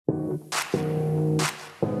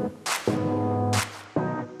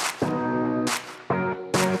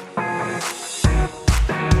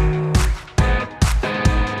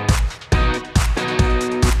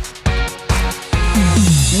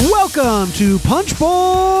Welcome to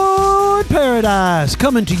Punchboard Paradise,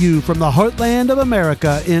 coming to you from the heartland of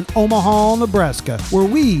America in Omaha, Nebraska, where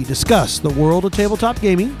we discuss the world of tabletop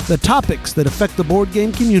gaming, the topics that affect the board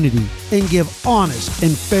game community, and give honest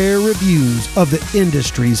and fair reviews of the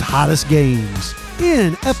industry's hottest games.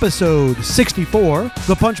 In episode 64,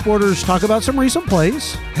 the Punchboarders talk about some recent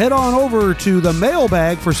plays, head on over to the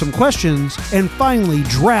mailbag for some questions, and finally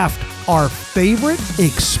draft our favorite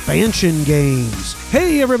expansion games.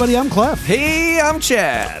 Hey everybody, I'm Clef. Hey, I'm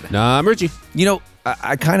Chad. Nah, I'm Richie. You know,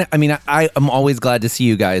 I am always glad to see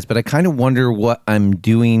you guys, but I kind of wonder what I'm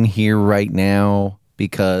doing here right now,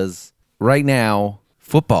 because right now,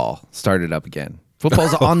 football started up again.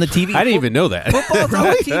 Football's on the TV. I didn't even know that. Football's on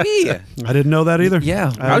the TV. I didn't know that either.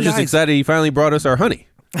 Yeah. I was just excited he finally brought us our honey.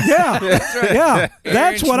 Yeah, yeah.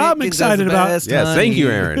 That's what I'm excited about. Yes, thank you,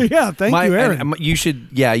 Aaron. Yeah, thank you, Aaron. And you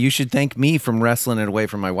should thank me from wrestling it away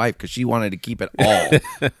from my wife, because she wanted to keep it all.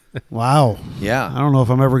 Wow. Yeah. I don't know if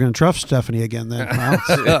I'm ever going to trust Stephanie again then. Wow,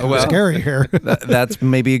 it's scary here. That's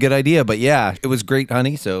maybe a good idea, but yeah, it was great,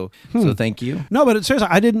 honey, so thank you. No, but seriously,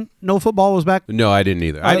 I didn't know football was back. No, I didn't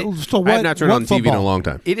either. I have not turned on TV in a long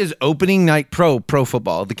time. It is opening night pro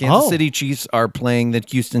football. The Kansas City Chiefs are playing the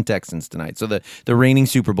Houston Texans tonight, so the reigning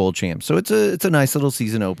Super Bowl champs. So it's a nice little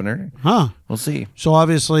season opener. Huh. We'll see. So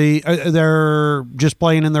obviously, they're just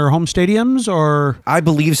playing in their home stadiums, or? I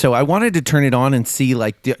believe so. I wanted to turn it on and see,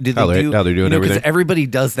 like, did they how they're doing everything. Because everybody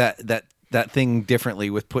does that thing differently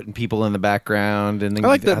with putting people in the background. And I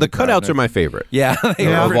like the cutouts are my favorite. Yeah.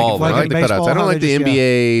 Of all of them. I like the cutouts. I don't like the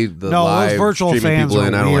NBA, the live those virtual streaming fans people are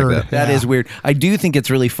in. I don't weird. like that. That is weird. I do think it's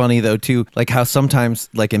really funny, though, too, like how sometimes,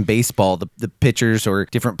 like in baseball, the pitchers or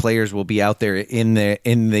different players will be out there in the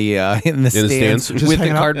stands Just with the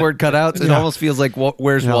hanging out. cardboard cutouts. It almost feels like,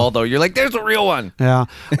 where's Waldo? You're like, there's a real one. Yeah.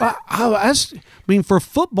 I mean, for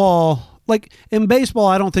football, like in baseball,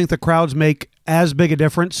 I don't think the crowds make as big a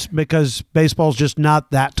difference because baseball's just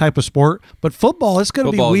not that type of sport. But football, it's going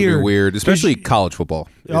to be weird. Be weird, especially college football.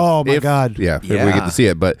 Oh, my God. Yeah, if we get to see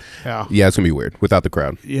it. But yeah, it's going to be weird without the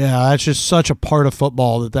crowd. Yeah, that's just such a part of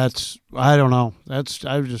football that's I don't know. That's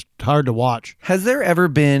just hard to watch. Has there ever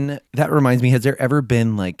been, that reminds me, has there ever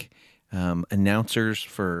been like announcers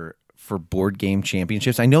for board game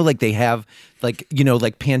championships? I know like they have like,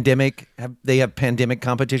 like they have pandemic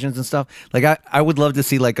competitions and stuff. Like I would love to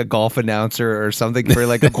see like a golf announcer or something for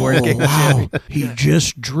like a board game. Wow. He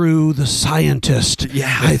just drew the scientist.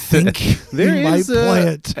 Yeah. I think he might play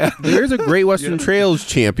it. There's a Great Western Trails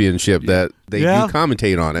Championship that they do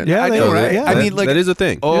commentate on it. Yeah, I know, right? Yeah. I mean, like, that is a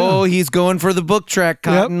thing. Oh, he's going for the book track,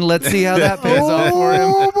 Cotton. Let's see how that pays off for him.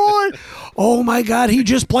 Oh, boy. Oh, my God. He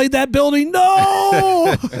just played that building.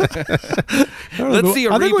 No. Let's see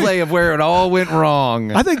a replay of where it all went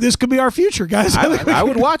wrong. I think this could be our future, guys. I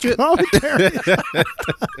would watch it.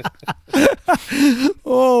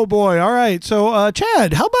 Oh, boy. All right. So,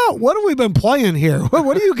 Chad, how about what have we been playing here?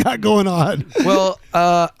 What do you got going on? Well,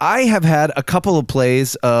 I have had a couple of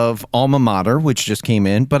plays of Alma Mater, which just came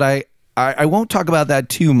in, but I won't talk about that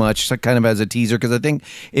too much, kind of as a teaser, because I think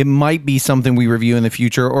it might be something we review in the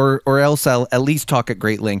future, or else I'll at least talk at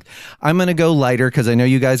great length. I'm going to go lighter because I know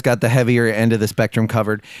you guys got the heavier end of the spectrum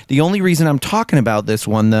covered. The only reason I'm talking about this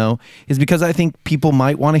one, though, is because I think people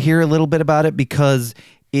might want to hear a little bit about it because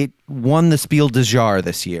it won the Spiel des Jahres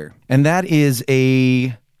this year. And that is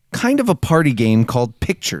a kind of a party game called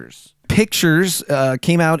Pictures. Pictures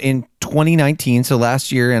came out in 2019, so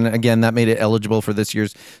last year, and again, that made it eligible for this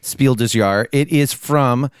year's Spiel des Jahres. It is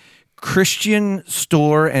from Christian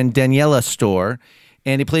Store and Daniela Store,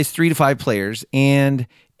 and it plays 3 to 5 players, and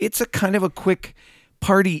it's a kind of a quick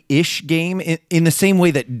party-ish game in the same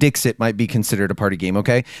way that Dixit might be considered a party game,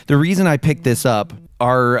 okay? The reason I picked this up,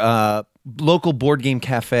 our local board game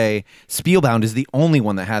cafe, Spielbound, is the only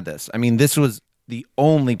one that had this. I mean, this was the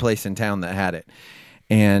only place in town that had it.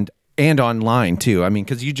 And online too. I mean,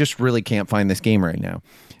 because you just really can't find this game right now.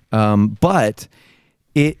 But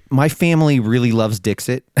my family really loves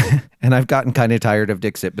Dixit, and I've gotten kind of tired of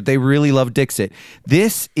Dixit, but they really love Dixit.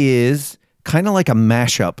 This is kind of like a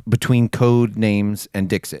mashup between Code Names and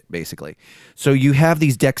Dixit, basically. So you have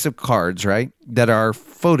these decks of cards, right, that are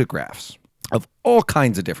photographs of all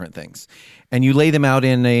kinds of different things. And you lay them out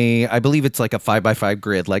in I believe it's like a 5x5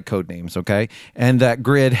 grid, like Code Names, okay? And that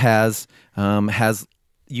grid has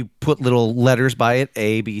you put little letters by it,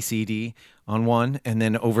 A, B, C, D on one, and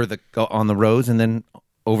then on the rows, and then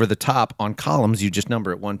over the top on columns, you just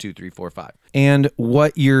number it 1, 2, 3, 4, 5. And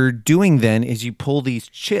what you're doing then is you pull these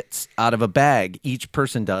chits out of a bag. Each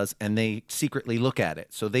person does, and they secretly look at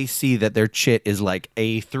it. So they see that their chit is like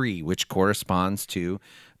A3, which corresponds to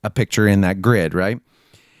a picture in that grid, right?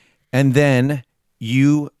 And then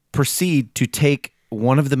you proceed to take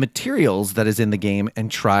one of the materials that is in the game and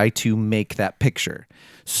try to make that picture.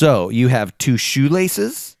 So you have 2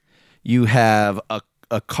 shoelaces, you have a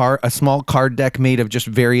small card deck made of just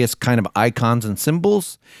various kind of icons and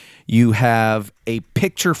symbols. You have a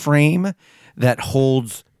picture frame that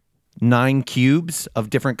holds 9 cubes of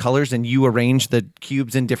different colors, and you arrange the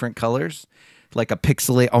cubes in different colors, like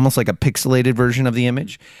almost like a pixelated version of the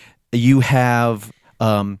image. You have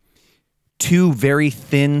 2 very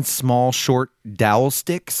thin, small, short dowel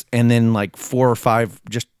sticks, and then like 4 or 5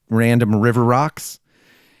 just random river rocks.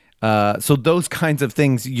 So those kinds of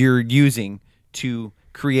things you're using to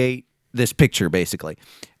create this picture, basically.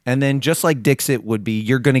 And then just like Dixit would be,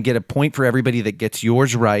 you're going to get a point for everybody that gets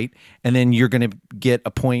yours right, and then you're going to get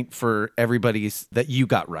a point for everybody's that you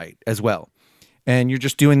got right as well. And you're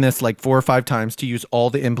just doing this like 4 or 5 times to use all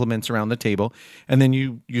the implements around the table, and then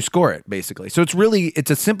you score it, basically. So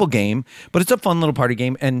it's a simple game, but it's a fun little party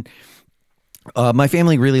game, and my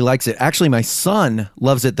family really likes it. Actually, my son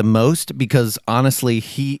loves it the most because honestly,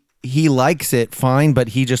 he likes it fine, but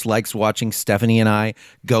he just likes watching Stephanie and I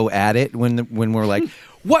go at it when we're like,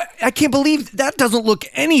 what? I can't believe that doesn't look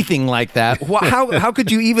anything like that. How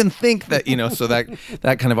could you even think that, so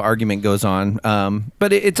that kind of argument goes on.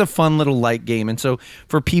 But it's a fun little light game. And so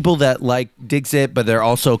for people that like Dixit, but they're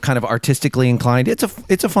also kind of artistically inclined, it's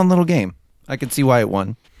a fun little game. I can see why it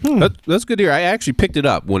won. That's good to hear. I actually picked it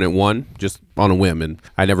up when it won, just on a whim, and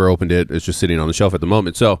I never opened it. It's just sitting on the shelf at the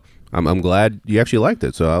moment. So I'm glad you actually liked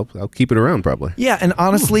it. So I'll keep it around probably. Yeah, and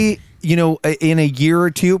honestly, in a year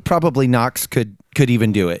or two, probably Knox could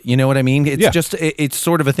even do it. You know what I mean? It's just it's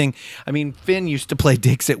sort of a thing. I mean, Finn used to play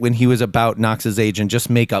Dixit when he was about Knox's age and just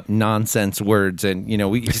make up nonsense words, and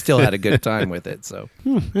we still had a good time with it. So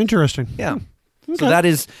interesting. Yeah. Okay. So that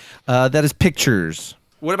is pictures.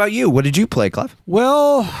 What about you? What did you play, Cliff?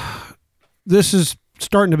 Well, this is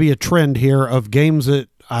starting to be a trend here of games that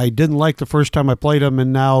I didn't like the first time I played them,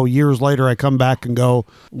 and now years later I come back and go,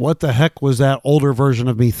 what the heck was that older version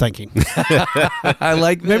of me thinking? I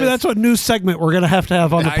like this. Maybe that's what new segment we're going to have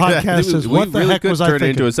on the podcast is what the really heck was I thinking? Turn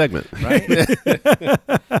it into a segment. Right?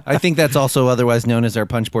 I think that's also otherwise known as our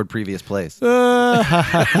Punchboard Previous Plays. So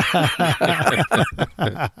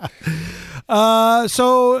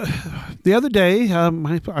the other day,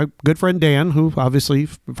 my good friend Dan, who obviously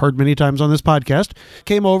I've heard many times on this podcast,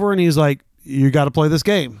 came over and he's like, you got to play this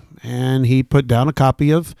game. And he put down a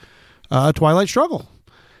copy of Twilight Struggle.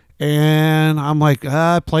 And I'm like,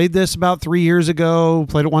 I played this about 3 years ago,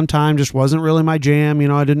 played it one time, just wasn't really my jam.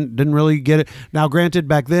 I didn't really get it. Now, granted,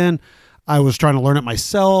 back then, I was trying to learn it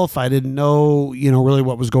myself. I didn't know, really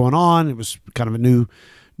what was going on. It was kind of a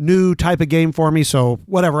new type of game for me. So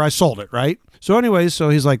whatever, I sold it, right? So anyways, so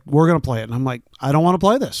he's like, we're going to play it. And I'm like, I don't want to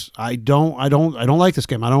play this. I don't like this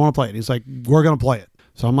game. I don't want to play it. He's like, we're going to play it.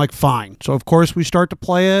 So I'm like, fine. So of course we start to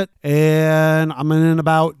play it, and I'm in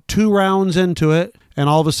about 2 rounds into it. And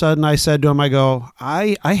all of a sudden I said to him, I go,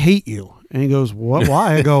 I hate you. And he goes, what?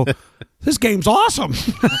 Why? I go, this game's awesome.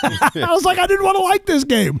 I was like, I didn't want to like this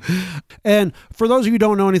game. And for those of you who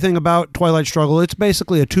don't know anything about Twilight Struggle, it's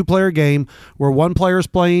basically a 2-player game where one player is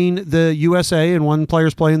playing the USA and one player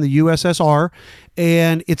is playing the USSR.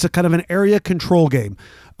 And it's a kind of an area control game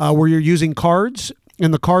where you're using cards,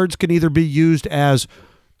 and the cards can either be used as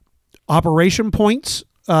operation points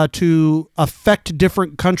to affect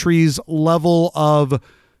different countries' level of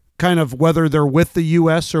kind of whether they're with the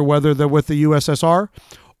U.S. or whether they're with the USSR,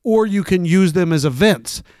 or you can use them as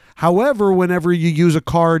events. However, whenever you use a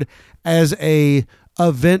card as a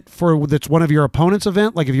event that's one of your opponent's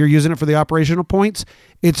event, like if you're using it for the operational points,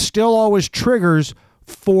 it still always triggers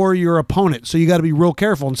for your opponent. So you got to be real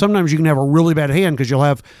careful. And sometimes you can have a really bad hand because you'll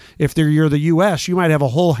have, if you're the U.S., you might have a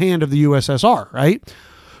whole hand of the USSR, right?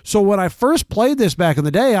 So when I first played this back in the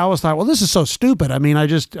day, I was thought, well, this is so stupid. I mean,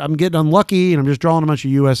 I'm getting unlucky and I'm just drawing a bunch of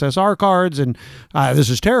USSR cards and this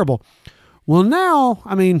is terrible. Well, now,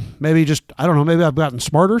 I mean, maybe I've gotten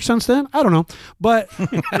smarter since then. I don't know, but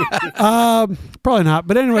probably not.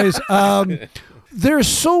 But anyways, there's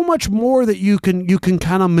so much more that you can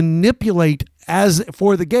kind of manipulate as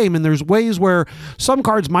for the game. And there's ways where some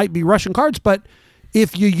cards might be Russian cards, but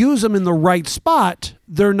if you use them in the right spot,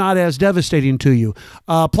 they're not as devastating to you.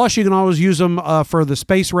 Plus, you can always use them for the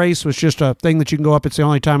space race, which is just a thing that you can go up. It's the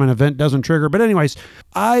only time an event doesn't trigger. But anyways,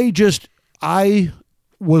 I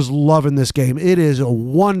was loving this game. It is a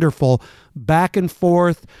wonderful back and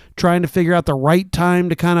forth, trying to figure out the right time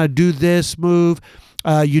to kind of do this move.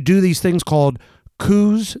 You do these things called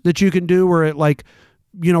coups that you can do where it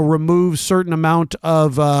removes certain amount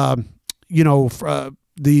of,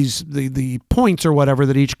 the points or whatever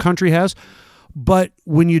that each country has. But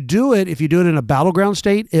when you do it, if you do it in a battleground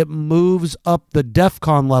state, it moves up the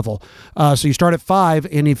DEFCON level. So you start at 5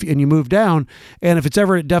 and you move down. And if it's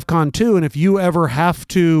ever at DEFCON 2, and if you ever have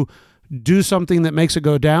to do something that makes it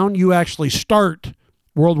go down, you actually start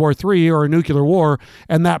World War III or a nuclear war,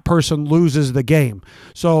 and that person loses the game.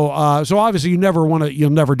 So obviously you'll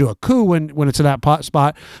never do a coup when it's in that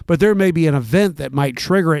spot, but there may be an event that might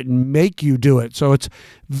trigger it and make you do it. So it's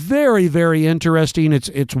very, very interesting.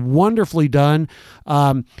 It's wonderfully done.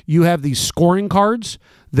 You have these scoring cards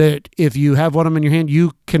that if you have one of them in your hand,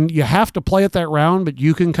 you have to play it that round, but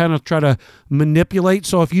you can kind of try to manipulate.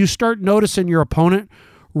 So if you start noticing your opponent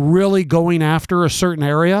really going after a certain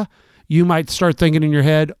area, you might start thinking in your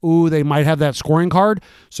head, ooh, they might have that scoring card.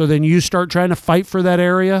 So then you start trying to fight for that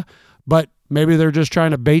area, but maybe they're just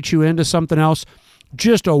trying to bait you into something else.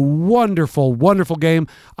 Just a wonderful, wonderful game.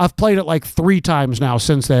 I've played it like 3 times now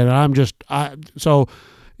since then, and so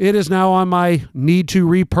it is now on my need to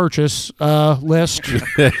repurchase list.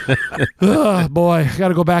 Oh, boy, I got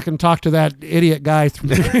to go back and talk to that idiot guy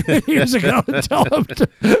 3 years ago and tell him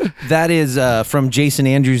to. That is from Jason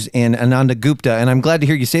Andrews and Ananda Gupta, and I'm glad to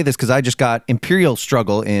hear you say this because I just got Imperial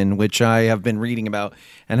Struggle in, which I have been reading about,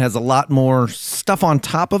 and has a lot more stuff on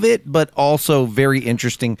top of it, but also very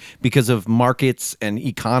interesting because of markets and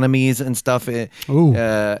economies and stuff.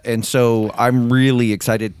 And so I'm really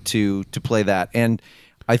excited to play that. And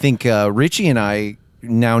I think Richie and I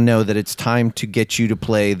now know that it's time to get you to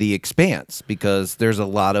play The Expanse because there's a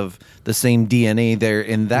lot of the same DNA there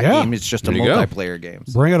in that game. It's just a multiplayer game.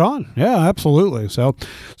 So. Bring it on. Yeah, absolutely. So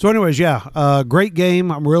anyways, great game.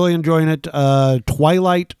 I'm really enjoying it.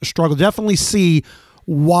 Twilight Struggle. Definitely see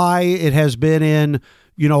why it has been in,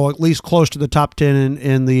 at least close to the top 10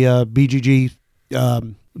 in the BGG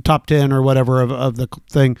top 10 or whatever of the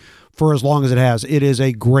thing for as long as it has. It is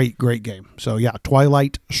a great, great game. So yeah,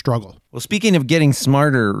 Twilight Struggle. Well, speaking of getting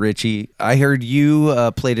smarter, Richie, I heard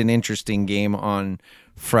you played an interesting game on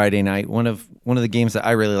Friday night. One of the games that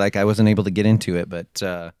I really like. I wasn't able to get into it, but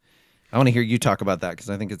I want to hear you talk about that because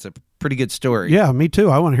I think it's a pretty good story. Yeah, me too.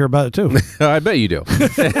 I want to hear about it too. I bet you do.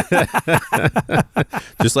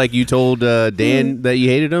 Just like you told Dan that you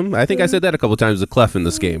hated him. I think I said that a couple times to Clef in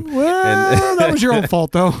this game. Well, that was your own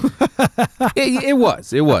fault, though. It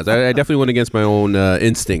was. I definitely went against my own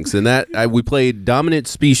instincts. And we played Dominant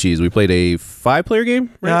Species. We played a 5-player game,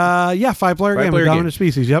 right? 5-player game of Dominant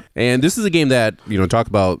Species, yep. And this is a game that, talk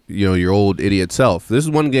about, your old idiot self. This is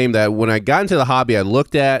one game that when I got into the hobby, I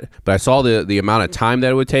looked at, but I saw the amount of time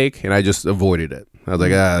that it would take, and I just avoided it. I was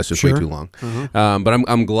like, that's just way too long. Uh-huh. But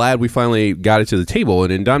I'm glad we finally got it to the table.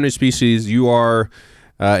 And in Dominant Species, you are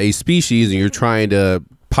a species, and you're trying to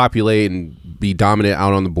populate and be dominant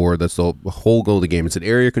out on the board. That's the whole goal of the game. It's an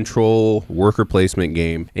area control, worker placement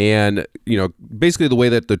game. And, basically the way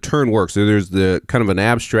that the turn works, so there's the kind of an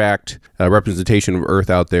abstract representation of Earth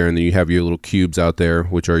out there, and then you have your little cubes out there,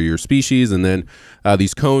 which are your species, and then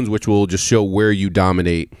these cones, which will just show where you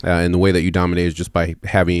dominate. And the way that you dominate is just by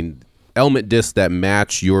having element discs that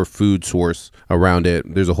match your food source around it.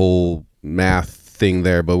 There's a whole math thing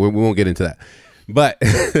there, but we won't get into that. But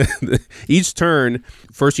each turn,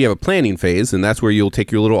 first you have a planning phase, and that's where you'll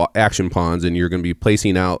take your little action pawns, and you're going to be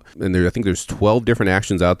placing out, and I think there's 12 different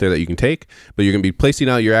actions out there that you can take, but you're going to be placing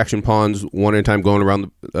out your action pawns one at a time going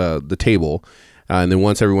around the table. And then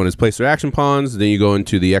once everyone has placed their action pawns, then you go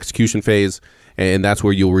into the execution phase, and that's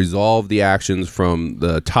where you'll resolve the actions from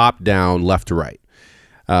the top down, left to right.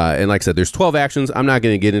 And like I said, there's 12 actions. I'm not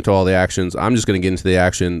going to get into all the actions. I'm just going to get into the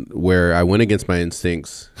action where I went against my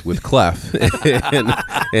instincts with Clef. and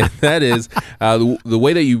that is the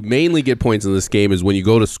way that you mainly get points in this game is when you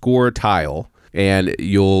go to score a tile, and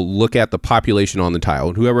you'll look at the population on the tile.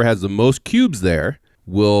 And whoever has the most cubes there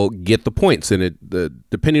will get the points. And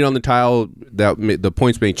depending on the tile, the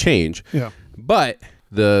points may change. Yeah. But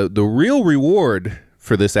the real reward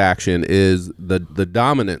for this action is the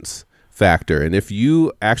dominance factor. And if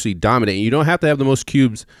you actually dominate, you don't have to have the most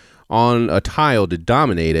cubes on a tile to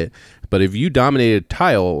dominate it, but if you dominate a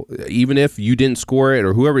tile, even if you didn't score it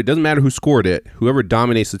or whoever, it doesn't matter who scored it, whoever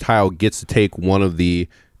dominates the tile gets to take one of the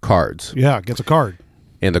cards. Yeah, gets a card.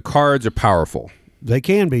 And the cards are powerful. They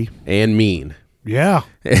can be. And mean. Yeah.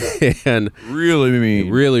 And really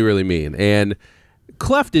mean. Really, really mean. And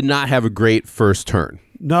Clef did not have a great first turn.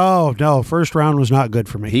 No. First round was not good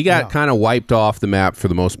for me. He got kind of wiped off the map for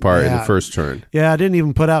the most part in the first turn. Yeah, I didn't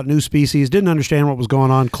even put out new species. Didn't understand what was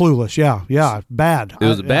going on. Clueless. Yeah. Bad. It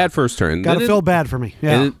was a bad first turn. Got to feel bad for me.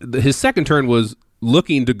 Yeah. And his second turn was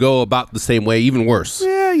looking to go about the same way, even worse.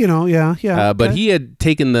 Yeah, yeah. But he had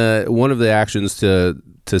taken one of the actions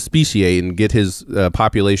to to speciate and get his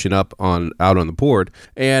population up out on the board.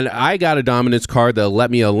 And I got a dominance card that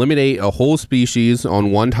let me eliminate a whole species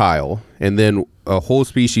on one tile, and then a whole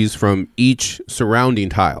species from each surrounding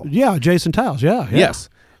tile. Yeah, adjacent tiles. Yeah. Yes,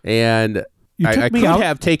 and I could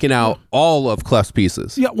have taken out all of Clef's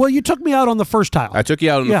pieces. Yeah, well, you took me out on the first tile. I took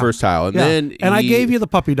you out on the first tile, and then I gave you the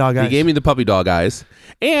puppy dog eyes. He gave me the puppy dog eyes,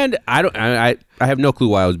 and I have no clue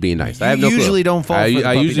why I was being nice. I have no clue. Usually don't fall for the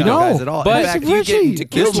puppy dog eyes at all. But in fact, Richie,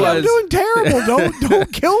 I'm doing terrible.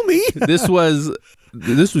 Don't kill me. This was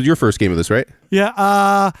your first game of this, right?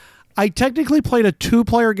 Yeah. I technically played a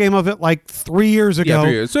 2-player game of it like 3 years ago. Yeah,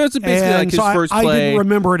 3 years. So it's basically like his first play. I didn't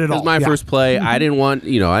remember it at all. It was my first play. I didn't want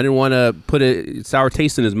to put a sour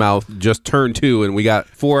taste in his mouth. Just turn 2, and we got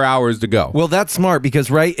 4 hours to go. Well, that's smart because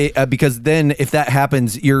because then if that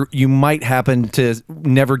happens, you might happen to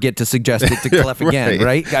never get to suggest it to Clef again,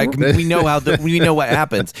 right? We know what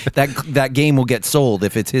happens. That game will get sold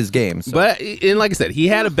if it's his game. So. But and like I said, he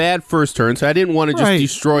had a bad first turn, so I didn't want to just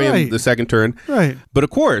destroy him the second turn. Right. But of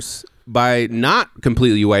course, by not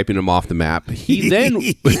completely wiping him off the map, he then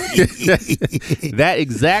that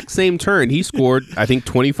exact same turn he scored, I think,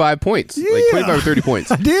 25 points, like 25 or 30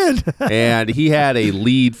 points. I did, and he had a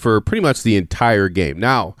lead for pretty much the entire game.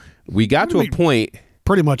 Now we got to a point.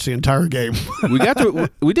 Pretty much the entire game. we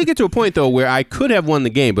did get to a point though where I could have won the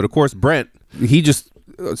game, but of course Brent, he just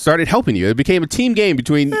started helping you. It became a team game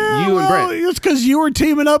between you and Brent. It's because you were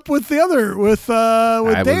teaming up with the other, with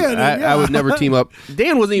Dan. I would never team up.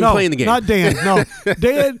 Dan wasn't even playing the game. Not Dan. No,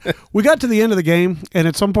 Dan. We got to the end of the game, and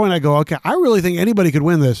at some point I go, okay, I really think anybody could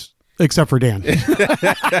win this except for Dan.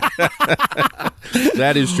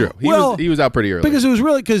 That is true. He was out pretty early.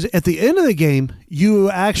 Because at the end of the game,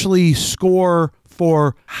 you actually score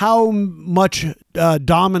for how much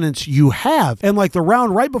dominance you have. And like the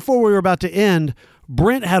round right before we were about to end,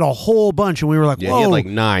 Brent had a whole bunch, and we were like, whoa. He had like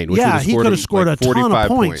 9. Which he could have scored like a ton of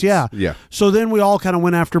points. Yeah. So then we all kind of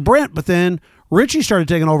went after Brent, but then Richie started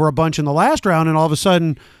taking over a bunch in the last round, and all of a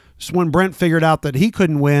sudden, when Brent figured out that he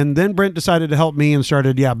couldn't win, then Brent decided to help me and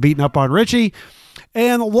started, beating up on Richie.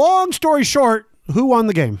 And long story short, who won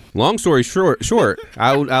the game? Long story short,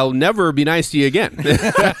 I'll never be nice to you again.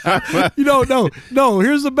 No.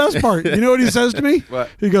 Here's the best part. You know what he says to me? What?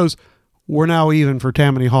 He goes, "We're now even for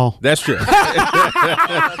Tammany Hall." That's true.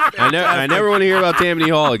 I never want to hear about Tammany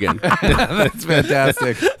Hall again. That's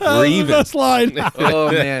fantastic. We're even. Best line.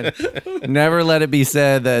 Oh man! Never let it be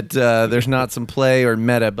said that there's not some play or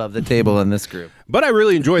meta above the table in this group. But I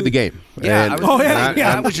really enjoyed the game. Yeah.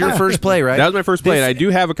 That was your first play, right? That was my first play, and I do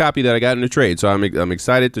have a copy that I got in a trade, so I'm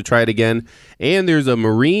excited to try it again. And there's a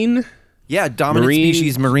Marine. Yeah, dominant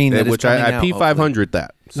species Marine that which I P500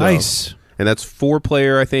 that. So. Nice. And that's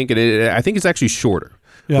 4-player, I think, and I think it's actually shorter,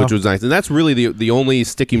 which was nice. And that's really the only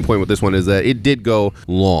sticking point with this one is that it did go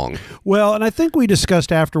long. Well, and I think we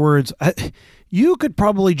discussed afterwards, you could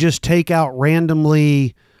probably just take out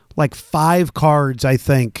randomly like 5 cards, I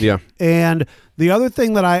think. Yeah. And the other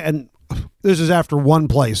thing that and this is after one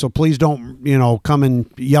play, so please don't, come and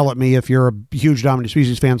yell at me if you're a huge Dominant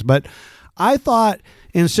Species fans, but I thought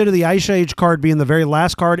instead of the Ice Age card being the very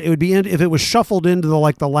last card, it would be if it was shuffled into the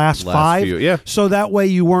last 5. Few, yeah. So that way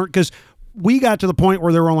you weren't, because we got to the point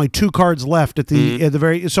where there were only 2 cards left at the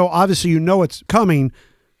very. So obviously it's coming,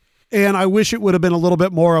 and I wish it would have been a little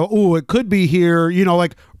bit more. It could be here.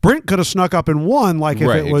 Like Brent could have snuck up and won, like if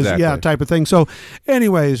it was type of thing. So,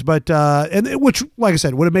 anyways, but which, like I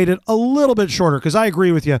said, would have made it a little bit shorter because I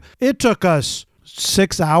agree with you. It took us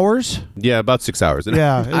 6 hours. Yeah, about 6 hours.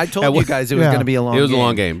 Yeah, I told you guys it was going to be a long game. It was a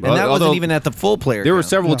long game. And that wasn't even at the full player. There were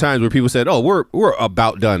several times where people said, "Oh, we're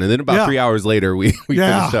about done," and then about 3 hours later, we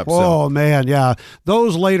finished up. Oh man, yeah.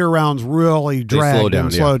 Those later rounds really dragged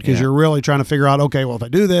and slowed because you're really trying to figure out, okay, well, if I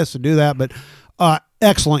do this and do that, but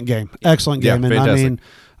excellent game, and fantastic.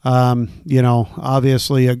 I mean,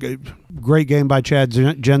 obviously a great game by Chad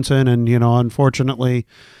Jensen, and unfortunately.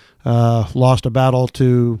 Lost a battle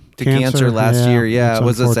to cancer last year. Yeah, it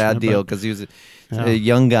was a sad deal because he was a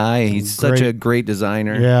young guy. He's such a great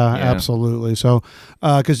designer. Yeah, absolutely. So,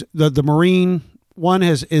 because the Marine one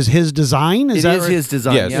is his design. It is his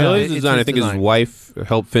design. Yes, yeah, his design. I think his wife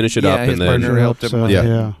helped finish it up, his and then partner helped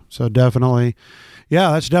him. So definitely,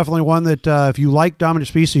 that's definitely one that if you like Dominant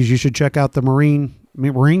Species, you should check out the Marine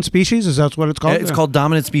Species. Is that what it's called? It's called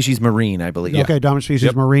Dominant Species Marine, I believe. Okay, Dominant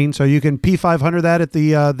Species Marine. So you can P500 that at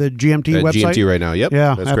the GMT website. GMT right now. Yep.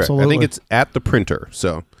 Yeah, that's absolutely. correct. I think it's at the printer.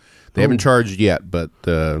 So They haven't charged yet, but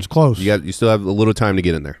it's close. You still have a little time to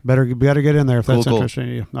get in there. Better get in there if that's interesting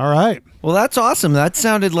to you. All right. Well, that's awesome. That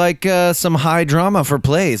sounded like some high drama for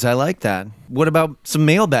plays. I like that. What about some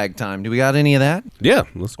mailbag time? Do we got any of that? Yeah,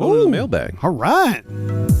 let's go to the mailbag. All right.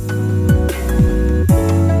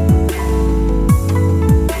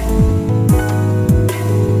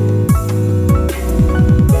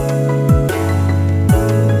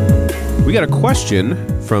 We got a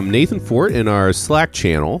question from Nathan Fort in our Slack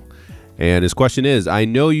channel. And his question is, I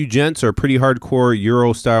know you gents are pretty hardcore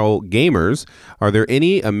Euro-style gamers. Are there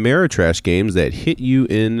any Ameritrash games that hit you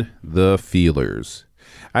in the feelers?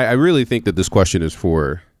 I really think that this question is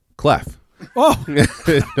for Clef. Oh.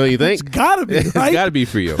 Don't you think? It's got to be, right? It's got to be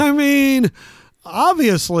for you. I mean,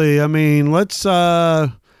 obviously. I mean, let's...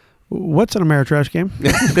 what's an Ameritrash game?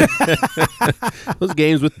 Those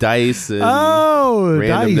games with dice and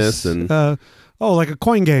randomness. Dice. And like a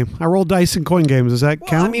coin game. I roll dice in coin games. Does that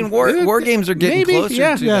count? I mean, war games are getting Maybe, closer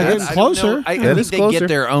yeah. to Yeah, that. getting closer. I That think is they closer. get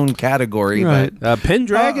their own category. Right. But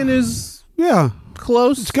Pendragon is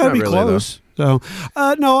close. It's got to be Not really, close. So,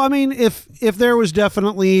 no, I mean, if there was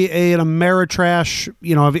definitely an Ameritrash,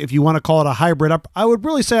 if you want to call it a hybrid, I would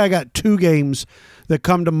really say I got two games that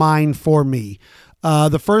come to mind for me.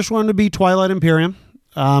 The first one would be Twilight Imperium.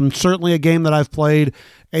 Certainly a game that I've played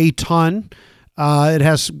a ton. It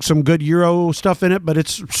has some good Euro stuff in it, but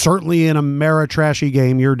it's certainly an Ameritrashy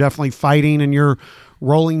game. You're definitely fighting and you're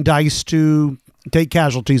rolling dice to take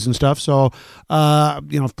casualties and stuff. So,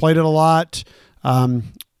 I've played it a lot.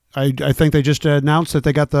 I think they just announced that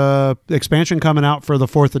they got the expansion coming out for the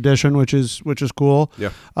 4th edition, which is cool.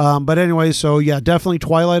 Yeah. But anyway, so yeah, definitely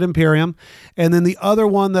Twilight Imperium. And then the other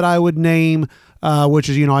one that I would name, which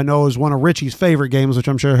is, I know is one of Richie's favorite games, which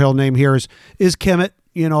I'm sure he'll name here, is Kemet.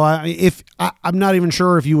 I'm not even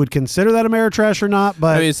sure if you would consider that Ameritrash or not,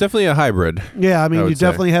 but I mean, it's definitely a hybrid. yeah, I mean, you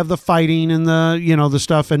definitely have the fighting and the, the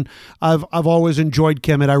stuff. And I've always enjoyed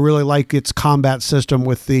Kemet. I really like its combat system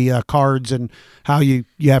with the cards and how you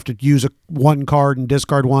have to use one card and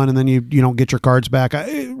discard one, and then you don't get your cards back.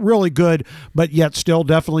 Really good, but yet still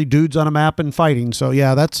definitely dudes on a map and fighting. So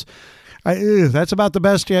yeah, that's about the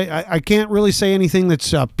best. I can't really say anything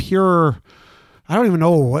that's pure. I don't even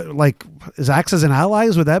know what, is Axis and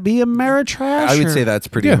Allies? Would that be Ameritrash? I would say that's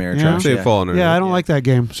pretty Ameritrash. They fall under I don't like that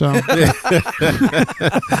game. So,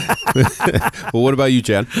 well, what about you,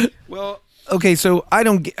 Chad? Well, okay, so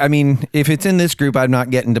if it's in this group, I'm not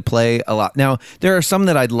getting to play a lot. Now, there are some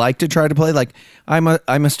that I'd like to try to play. Like, I'm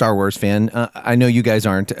a Star Wars fan. I know you guys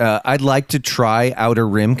aren't. I'd like to try Outer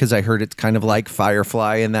Rim because I heard it's kind of like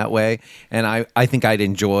Firefly in that way, and I think I'd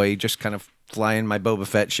enjoy just kind of flying my Boba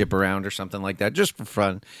Fett ship around or something like that, just for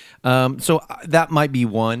fun. So that might be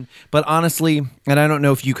one. But honestly, and I don't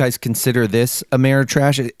know if you guys consider this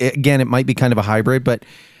Ameritrash. Again, it might be kind of a hybrid, but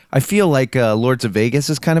I feel like Lords of Vegas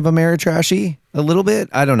is kind of Ameritrashy a little bit.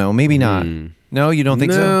 I don't know. Maybe not. No, you don't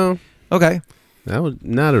think so? Okay.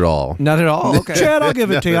 Not at all. Not at all? Okay. Chad, I'll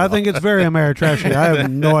give it to you. I think it's very Ameritrashy. I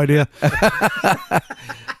have no idea.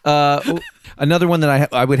 Another one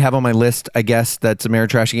that I would have on my list, I guess, that's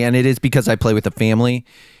Ameritrashy, and it is because I play with a family,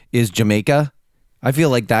 is Jamaica. I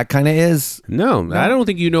feel like that kind of is. No, I don't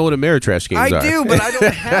think you know what Ameritrash games are. I do, but I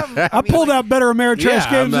don't have... I pulled out better Ameritrash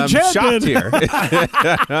games than Chad shocked did. here.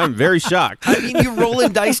 I'm very shocked. I mean, you're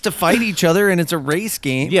rolling dice to fight each other, and it's a race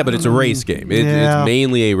game. Yeah, but it's a race game. It's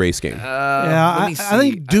mainly a race game. I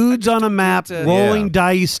think dudes on a map rolling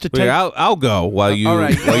dice to take... I'll go while you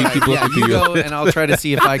keep looking through you your... go, and I'll try to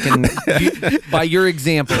see if I can, by your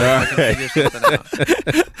example, if I can figure something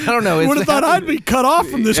out. I don't know. Would have thought I'd be cut off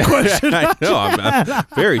from this question. I know. I'm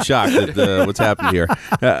very shocked at what's happened here.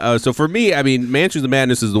 So for me, I mean, Mansions of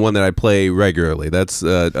Madness is the one that I play regularly. That's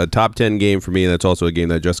a top 10 game for me. That's also a game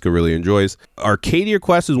that Jessica really enjoys. Arcadia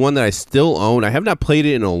Quest is one that I still own. I have not played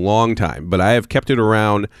it in a long time, but I have kept it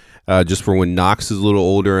around just for when Knox is a little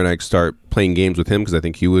older and I start playing games with him because I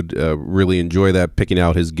think he would really enjoy that, picking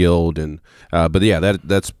out his guild. And but yeah,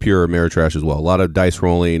 that's pure Ameritrash as well. A lot of dice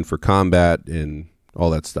rolling for combat and all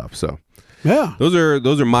that stuff. So yeah, those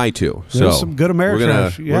are my two. There's so some good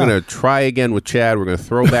Ameritrash. We're gonna try again with Chad. We're gonna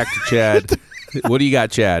throw back to Chad. What do you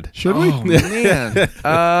got, Chad? Should we? Oh, man.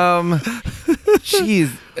 Jeez.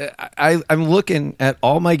 I'm looking at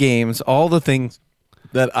all my games, all the things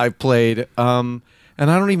that I've played, and I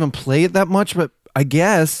don't even play it that much, but I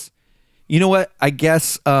guess, you know what? I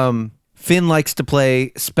guess Finn likes to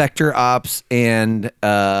play Spectre Ops and...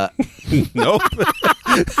 Nope.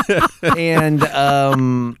 and,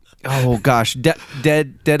 oh gosh,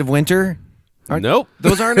 Dead of Winter. Nope.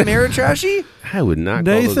 Those aren't Ameritrashy? I would not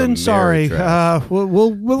call those Nathan, sorry.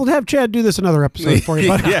 Ameritrash. We'll have Chad do this another episode for you.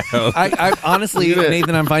 But Yeah. I honestly,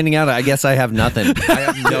 Nathan, I'm finding out. I guess I have nothing. I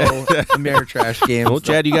have no Ameritrash games. Well,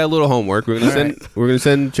 Chad, you got a little homework. We're gonna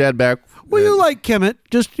send Chad back. well, you like Kemet.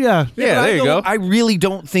 Just, yeah. Yeah, there you go. I really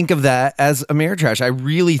don't think of that as Ameritrash. I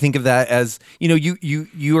really think of that as,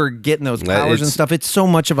 you are getting those powers and it's- stuff. It's so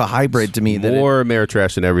much of a hybrid to me. More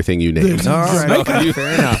Ameritrash than everything you named. All right, Jamaica.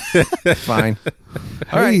 fair enough. Fine.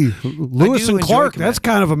 All right. Hey, Lewis do and enjoy Clark, Kemet. that's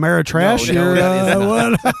kind of Ameritrash. No, that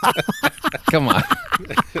is what? Come on.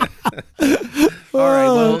 All right.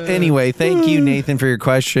 Well, anyway, thank you, Nathan, for your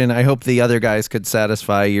question. I hope the other guys could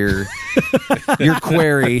satisfy your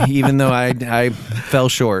query, even though I fell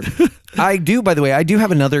short. I do, by the way, I do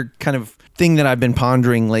have another kind of thing that I've been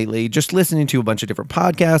pondering lately, just listening to a bunch of different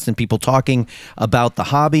podcasts and people talking about the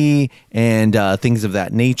hobby and things of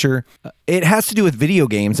that nature. It has to do with video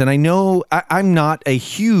games. And I know I'm not a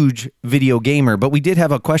huge video gamer, but we did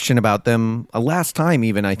have a question about them last time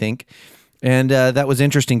even, I think. And that was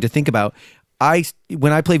interesting to think about.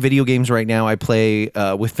 When I play video games right now, I play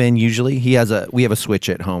with Finn usually. We have a Switch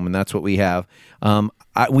at home, and that's what we have.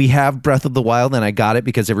 We have Breath of the Wild, and I got it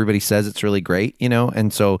because everybody says it's really great,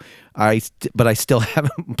 and so but I still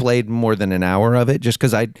haven't played more than an hour of it, just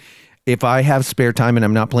because if I have spare time and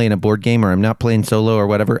I'm not playing a board game or I'm not playing solo or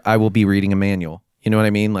whatever, I will be reading a manual. You know what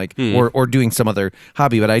I mean? Like, or doing some other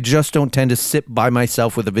hobby, but I just don't tend to sit by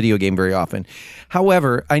myself with a video game very often.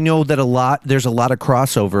 However, I know that there's a lot of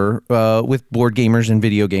crossover with board gamers and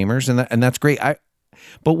video gamers, and that's great.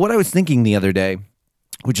 But what I was thinking the other day,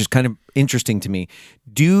 which is kind of interesting to me,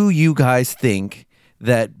 do you guys think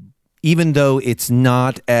that even though it's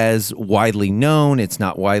not as widely known, it's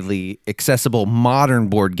not widely accessible, modern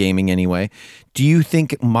board gaming anyway, do you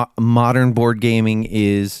think modern board gaming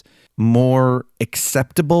is more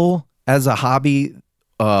acceptable as a hobby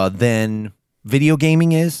than video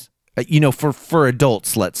gaming is? For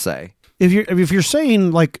adults, let's say. If you're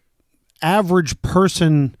saying like average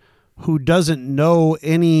person who doesn't know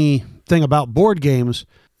anything about board games,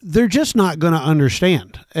 they're just not going to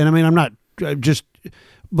understand. And I mean, I'm not just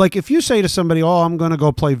like, if you say to somebody, "Oh, I'm going to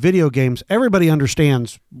go play video games," everybody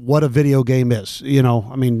understands what a video game is.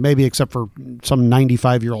 I mean, maybe except for some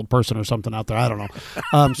 95-year-old person or something out there. I don't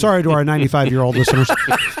know. Sorry to our 95-year-old listeners.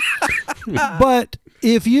 But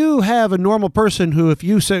if you have a normal person who, if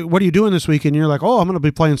you say, "What are you doing this weekend?" You're like, "Oh, I'm going to be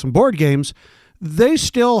playing some board games," they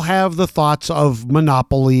still have the thoughts of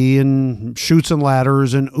Monopoly and Chutes and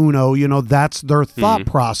Ladders and Uno. That's their thought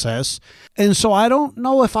process. And so I don't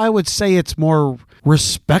know if I would say it's more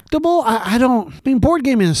respectable. I mean, board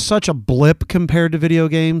gaming is such a blip compared to video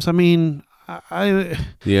games. I mean,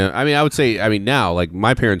 Yeah, I mean, I would say, now, like,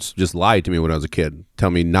 my parents just lied to me when I was a kid,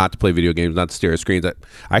 tell me not to play video games, not to stare at screens.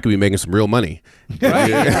 I could be making some real money.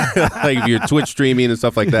 Like if you're Twitch streaming and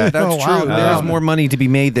stuff like that. That's true. There's more money to be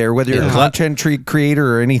made there, whether you're a content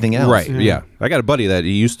creator or anything else. Right, yeah. I got a buddy that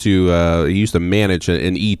he used to manage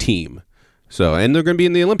an E-team. So, and they're going to be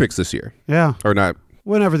in the Olympics this year. Yeah. Or not.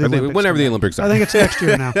 Whenever the Olympics are. I think it's next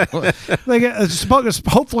year now. It's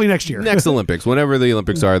hopefully next year. Next Olympics. Whenever the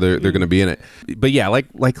Olympics are, they're going to be in it. But yeah,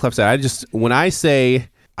 like Clef said, when I say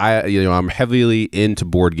I'm heavily into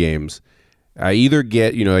board games, I either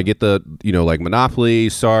get, I get the, like Monopoly,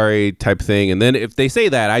 Sorry type thing. And then if they say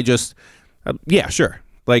that, I just, yeah, sure.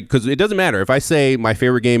 Like, because it doesn't matter. If I say my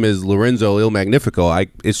favorite game is Lorenzo Il Magnifico,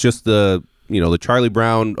 it's just the Charlie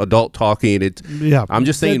Brown adult talking. I'm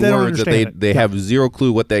just saying words that they have zero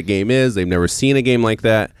clue what that game is. They've never seen a game like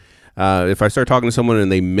that. If I start talking to someone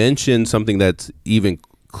and they mention something that's even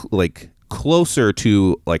closer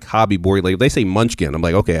to like hobby board, like if they say Munchkin, I'm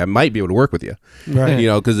like, okay, I might be able to work with you, right?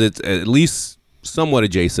 Because it's at least somewhat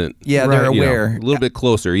adjacent. Yeah, they're aware. A little bit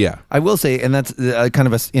closer, yeah. I will say, and that's kind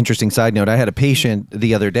of an interesting side note. I had a patient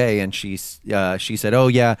the other day, and she said, "Oh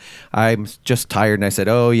yeah, I'm just tired." And I said,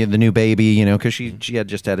 "Oh yeah, the new baby," because she had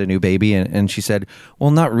just had a new baby, and she said, "Well,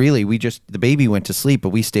 not really. The baby went to sleep, but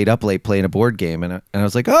we stayed up late playing a board game." And I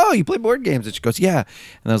was like, "Oh, you play board games?" And she goes, "Yeah."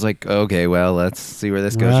 And I was like, "Okay, well, let's see where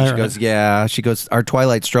this goes." And she goes, "Yeah." She goes, "Our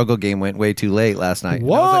Twilight Struggle game went way too late last night."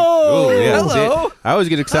 Whoa! And I was like, Oh, yeah. hello. See, I always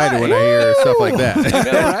get excited when I hear stuff like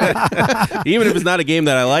that. Even if it's not a game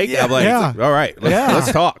that I like, I'm like, all right,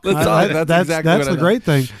 let's talk. Let's talk. That's exactly that's what the great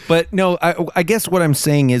thing. But no, I guess what I'm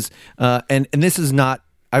saying is, and this is not,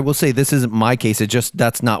 I will say this isn't my case.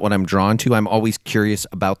 That's not what I'm drawn to. I'm always curious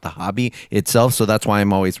about the hobby itself. So that's why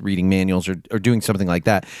I'm always reading manuals or doing something like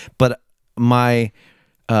that. But I'm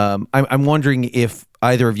wondering if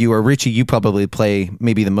either of you, or Richie, you probably play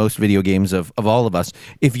maybe the most video games of all of us,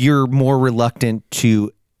 if you're more reluctant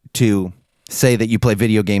to say that you play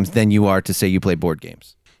video games than you are to say you play board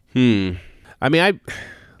games? I mean,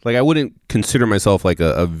 I wouldn't consider myself like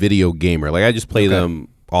a video gamer. Like I just play them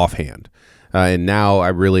offhand. And now I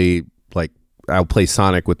really I'll play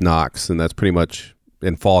Sonic with Knox, and that's pretty much,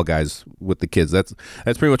 and Fall Guys with the kids. That's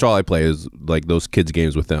pretty much all I play is like those kids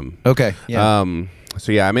games with them. Okay. Yeah.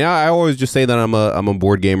 So yeah, I mean, I always just say that I'm a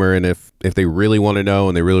board gamer, and if they really want to know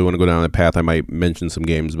and they really want to go down that path, I might mention some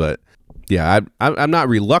games. But yeah, I'm not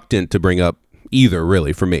reluctant to bring up either,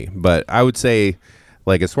 really, for me. But I would say,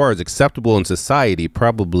 like, as far as acceptable in society,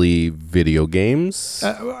 probably video games.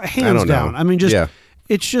 Hands down. I mean,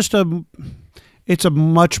 it's a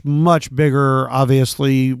much, much bigger,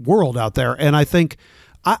 obviously, world out there. And I think,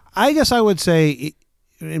 I guess I would say,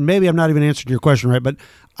 and maybe I'm not even answering your question right, but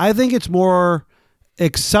I think it's more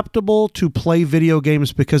acceptable to play video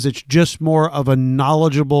games because it's just more of a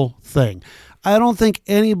knowledgeable thing. I don't think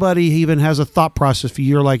anybody even has a thought process for you.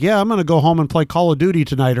 You're like, yeah, I'm going to go home and play Call of Duty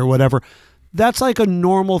tonight or whatever. That's like a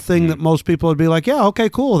normal thing that most people would be like, yeah, okay,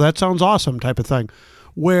 cool. That sounds awesome type of thing.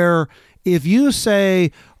 Where if you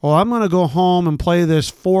say, oh, I'm going to go home and play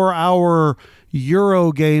this 4-hour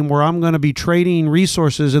Euro game where I'm going to be trading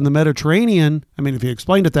resources in the Mediterranean, I mean, if you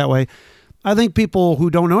explained it that way, I think people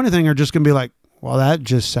who don't know anything are just going to be like, well, that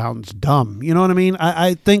just sounds dumb. You know what I mean?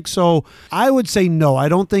 I think so. I would say no. I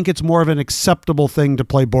don't think it's more of an acceptable thing to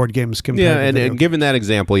play board games compared to and given that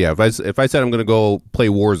example, yeah, if I said I'm going to go play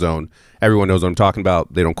Warzone, everyone knows what I'm talking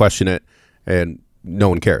about. They don't question it, and no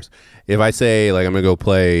one cares. If I say, like, I'm going to go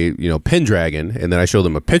play, Pendragon, and then I show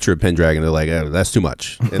them a picture of Pendragon, they're like, that's too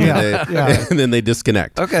much. And then they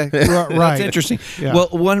disconnect. Okay. Right. That's interesting. Yeah. Well,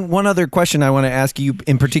 one other question I want to ask you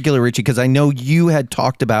in particular, Richie, because I know you had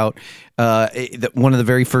talked about one of the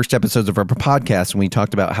very first episodes of our podcast when we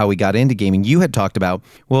talked about how we got into gaming. You had talked about,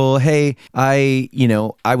 well, hey, I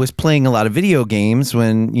was playing a lot of video games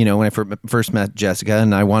when I first met Jessica,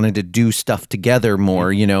 and I wanted to do stuff together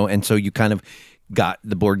more, and so you kind of got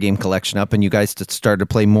the board game collection up and you guys started to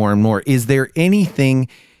play more and more. Is there anything,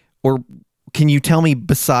 or can you tell me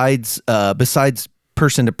besides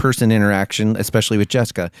person-to-person interaction, especially with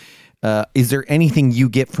Jessica, is there anything you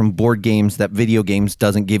get from board games that video games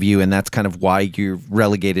doesn't give you, and that's kind of why you've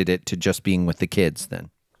relegated it to just being with the kids then?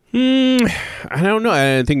 I don't know.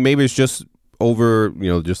 I think maybe it's just over,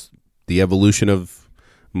 just the evolution of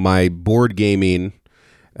my board gaming.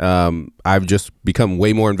 I've just become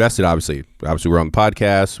way more invested. Obviously we're on the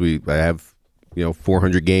podcast. I have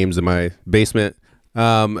 400 games in my basement,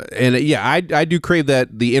 and yeah, I do crave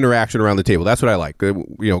the interaction around the table. That's what I like.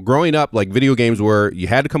 Growing up, like, video games were, you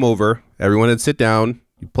had to come over, everyone would sit down,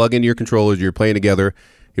 you plug into your controllers, you're playing together.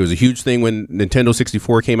 It was a huge thing when Nintendo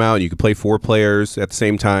 64 came out and you could play 4 players at the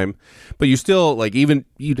same time. But you still, like,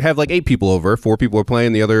 you'd have like 8 people over, 4 people are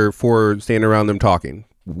playing, the other 4 standing around them talking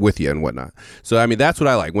with you and whatnot. So I mean, that's what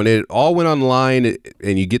I like. When it all went online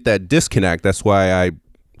and you get that disconnect, that's why I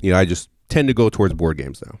just tend to go towards board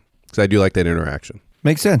games now, because I do like that interaction.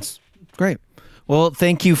 Makes sense. Great. Well,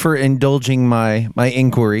 thank you for indulging my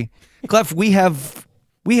inquiry. Clef, we have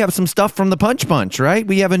some stuff from the Punch Bunch, right?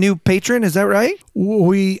 We have a new patron, is that right?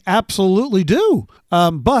 We absolutely do.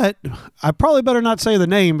 But I probably better not say the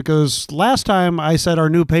name, because last time I said our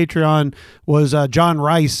new Patreon was John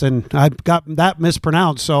Rice, and I got that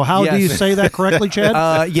mispronounced. So how do you say that correctly,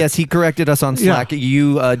 Chad? Yes, he corrected us on Slack. Yeah.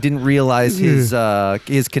 You didn't realize his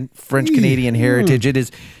French-Canadian heritage. It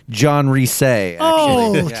is John Rice, actually.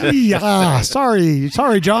 Oh, yeah. Sorry,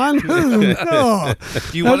 John. Oh.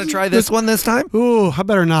 Do you want to try this one this time? Oh, I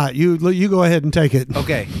better not. You go ahead and take it.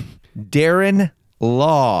 Okay. Darren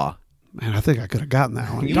Law. Man, I think I could have gotten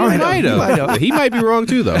that one. He might have. He might be wrong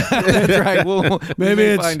too, though. That's right. Maybe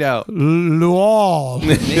it's find out. Lual.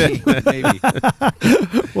 Maybe.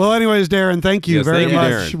 Well, anyways, Darren, thank you very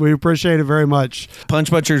much. Darren. We appreciate it very much.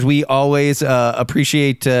 Punch Bunchers, we always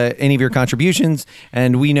appreciate any of your contributions,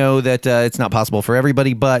 and we know that it's not possible for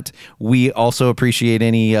everybody, but we also appreciate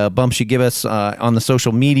any bumps you give us on the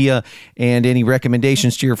social media and any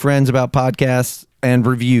recommendations to your friends about podcasts and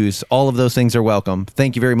reviews. All of those things are welcome.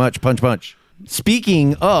 Thank you very much, Punch Bunch.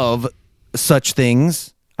 Speaking of such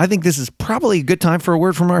things, I think this is probably a good time for a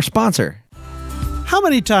word from our sponsor. How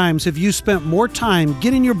many times have you spent more time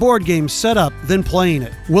getting your board game set up than playing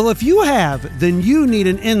it? Well, if you have, then you need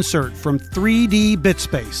an insert from 3D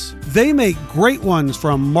BitSpace. They make great ones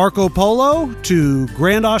from Marco Polo to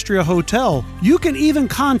Grand Austria Hotel. You can even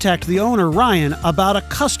contact the owner, Ryan, about a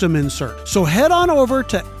custom insert. So head on over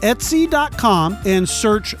to Etsy.com and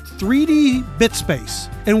search 3D BitSpace.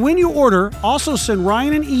 And when you order, also send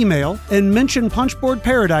Ryan an email and mention Punchboard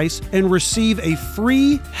Paradise and receive a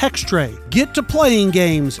free hex tray. Get to playing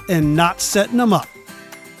games and not setting them up.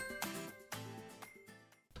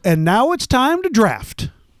 And now it's time to draft.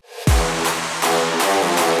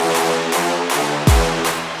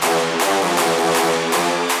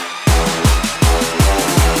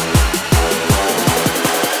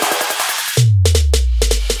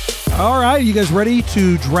 All right, you guys ready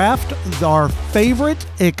to draft our favorite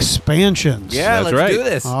expansions? Yeah, That's let's right. do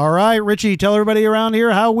this. All right, Richie, tell everybody around here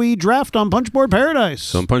how we draft on Punchboard Paradise.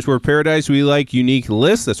 So in Punchboard Paradise, we like unique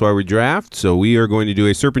lists. That's why we draft. So we are going to do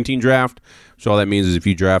a serpentine draft. So all that means is if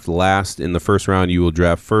you draft last in the first round, you will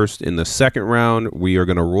draft first in the second round. We are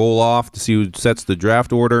going to roll off to see who sets the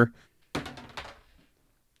draft order.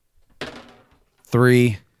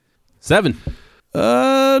 3. 7.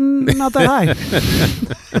 Not that high.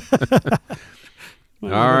 All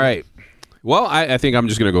right. Well, I think I'm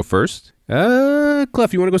just going to go first.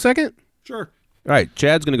 Clef, you want to go second? Sure. All right.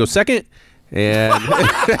 Chad's going to go second. And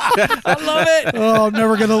I love it. Oh, I'm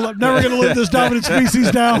never gonna live this dominant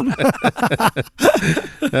species down.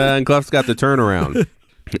 and Clef's got the turnaround.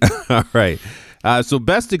 All right. So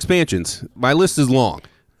best expansions. My list is long.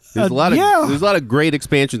 There's a lot of great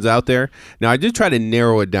expansions out there. Now I did try to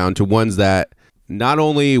narrow it down to ones that not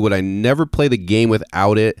only would I never play the game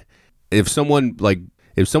without it, if someone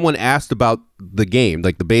asked about the game,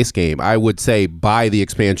 like the base game, I would say buy the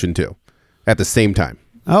expansion too at the same time.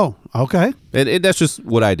 Oh, okay. And that's just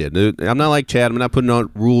what I did. I'm not like Chad. I'm not putting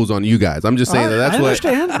out rules on you guys. I'm just saying I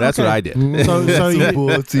understand. That's Okay. what I did. So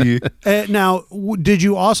you, now, did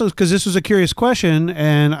you also, because this was a curious question,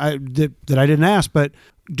 and that I didn't ask, but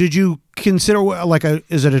did you consider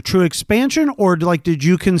is it a true expansion, or did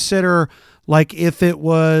you consider if it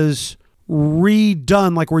was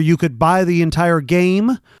redone, like where you could buy the entire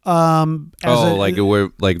game? They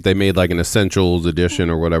made like an Essentials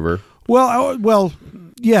edition or whatever. Well,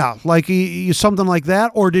 yeah, something like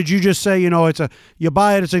that, or did you just say, you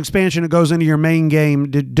buy it, it's an expansion, it goes into your main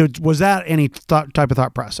game? Was that any type of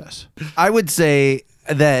thought process? I would say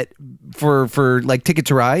that for like Ticket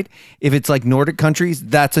to Ride, if it's like Nordic countries,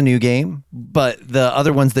 that's a new game. But the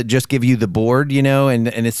other ones that just give you the board, and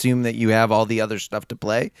assume that you have all the other stuff to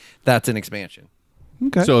play, that's an expansion.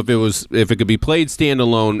 Okay. So if it could be played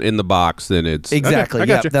standalone in the box, then it's exactly.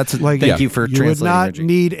 Okay, I got you. That's thank you for you translating. would not Richie.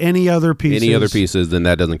 need any other pieces. Any other pieces, then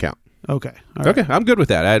that doesn't count. Okay. All right. Okay, I'm good with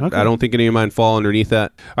that. I don't think any of mine fall underneath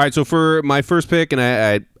that. All right, so for my first pick, and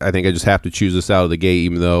I think I just have to choose this out of the gate,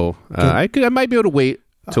 even though I might be able to wait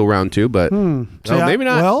till round 2, but maybe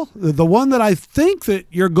not. Well, the one that I think that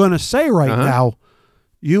you're going to say right now,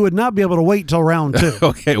 you would not be able to wait till round 2.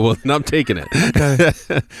 Okay, well, then I'm taking it.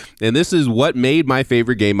 Okay. And this is what made my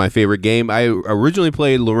favorite game my favorite game. I originally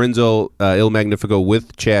played Lorenzo Il Magnifico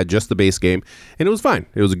with Chad, just the base game, and it was fine.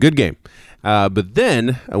 It was a good game. But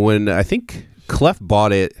then when I think Clef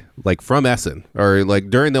bought it from Essen, or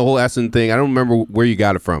during the whole Essen thing, I don't remember where you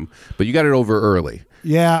got it from, but you got it over early.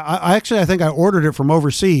 Yeah, I think I ordered it from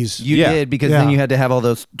overseas. You did, because then you had to have all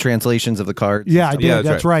those translations of the cards. Yeah, I did. Yeah,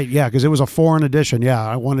 that's right. Yeah, because it was a foreign edition. Yeah,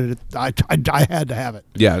 I wanted it. I had to have it.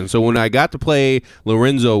 Yeah, and so when I got to play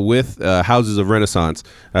Lorenzo with Houses of Renaissance,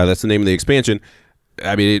 that's the name of the expansion.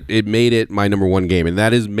 I mean, it made it my number 1 game, and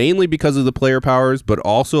that is mainly because of the player powers, but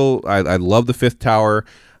also I love the 5th tower.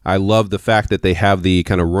 I love the fact that they have the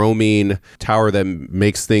kind of roaming tower that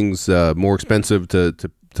makes things more expensive to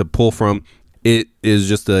pull from. It is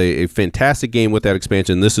just a fantastic game with that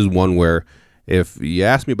expansion. This is one where if you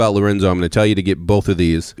ask me about Lorenzo, I'm going to tell you to get both of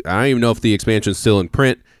these. I don't even know if the expansion's still in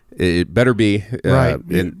print. It better be. Right.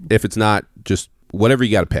 And if it's not, just whatever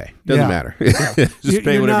you got to pay. Doesn't matter. Just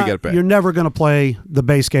pay whatever you got to pay. You're never going to play the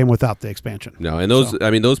base game without the expansion. No, and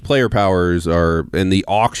those player powers are, and the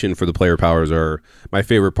auction for the player powers are my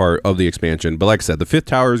favorite part of the expansion. But like I said, the 5th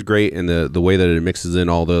tower is great, and the way that it mixes in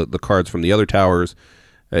all the cards from the other towers,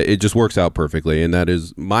 it just works out perfectly, and that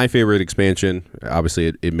is my favorite expansion.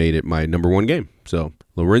 Obviously, it made it my number 1 game. So,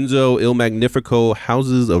 Lorenzo Il Magnifico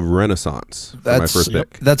Houses of Renaissance. My first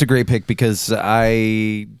pick. That's a great pick, because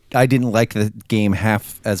I didn't like the game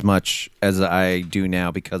half as much as I do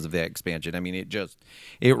now because of the expansion. I mean,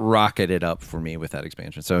 it rocketed up for me with that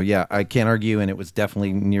expansion. So yeah, I can't argue, and it was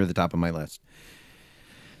definitely near the top of my list.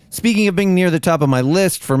 Speaking of being near the top of my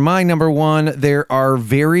list, for my number 1, there are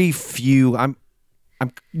very few. I'm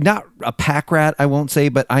not a pack rat, I won't say,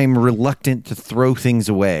 but I'm reluctant to throw things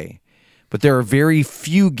away. But there are very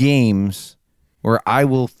few games where I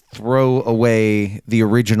will throw away the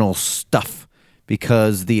original stuff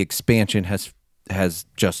because the expansion has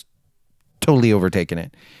just totally overtaken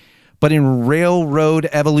it. But in Railroad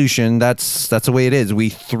Evolution, that's the way it is. We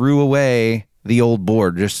threw away the old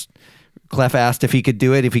board. Just Clef asked if he could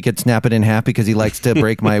do it, if he could snap it in half, because he likes to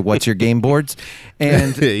break my What's Your Game boards.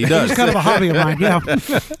 And he does. It's kind of a hobby of mine, yeah.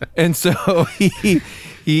 And so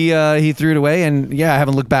he threw it away, and I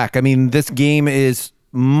haven't looked back. I mean, this game is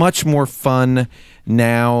much more fun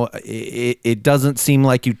now. It doesn't seem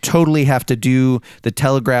like you totally have to do the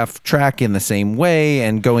telegraph track in the same way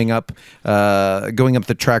and going up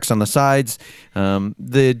the tracks on the sides.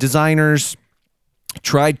 The designers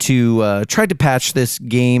tried to patch this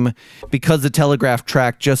game because the telegraph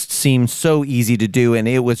track just seemed so easy to do, and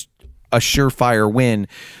it was a surefire win.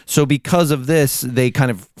 So because of this, they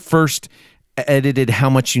kind of first edited how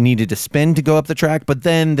much you needed to spend to go up the track, but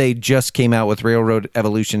then they just came out with Railroad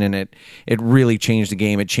Evolution, and it really changed the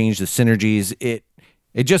game. It changed the synergies. It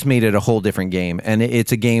just made it a whole different game, and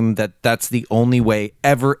it's a game that's the only way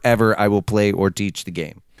ever I will play or teach the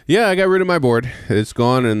game. Yeah, I got rid of my board. It's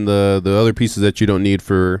gone, and the other pieces that you don't need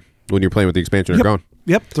for when you're playing with the expansion are gone.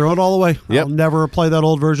 Yep, throw it all away. Yep. I'll never play that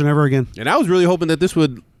old version ever again. And I was really hoping that this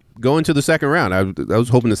would go into the second round. I was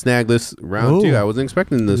hoping to snag this round too. I wasn't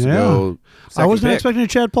expecting this to go second I wasn't pick. expecting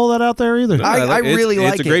Chad pull that out there either. No, I really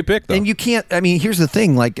like it. It's a great pick, though. And you can't, I mean, here's the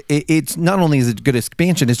thing. Like, it's not only is it a good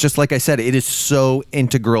expansion, it's just like I said, it is so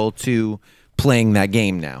integral to playing that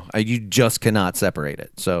game now. You just cannot separate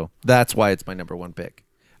it. So that's why it's my number one pick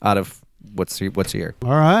out of what's here.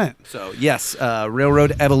 All right. So, yes,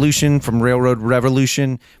 Railroad Evolution from Railroad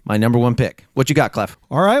Revolution, my number one pick. What you got, Clef?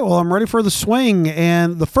 All right. Well, I'm ready for the swing.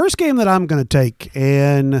 And the first game that I'm going to take,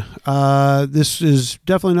 and this is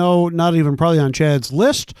definitely not even probably on Chad's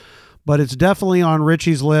list, but it's definitely on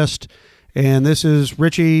Richie's list. And this is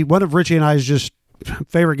one of Richie and I's just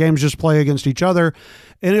favorite games, just play against each other.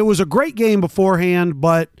 And it was a great game beforehand,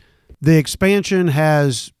 but the expansion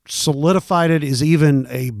has solidified it as even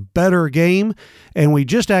a better game. And we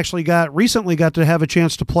just actually recently got to have a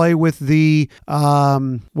chance to play with the,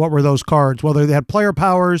 what were those cards? Well, they had player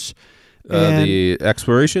powers. The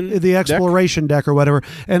exploration deck or whatever.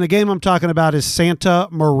 And the game I'm talking about is Santa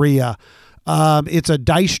Maria. It's a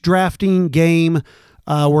dice drafting game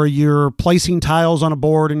where you're placing tiles on a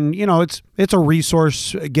board, and it's a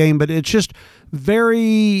resource game, but it's just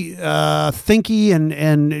very thinky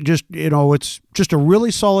and just it's just a really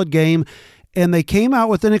solid game. And they came out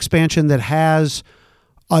with an expansion that has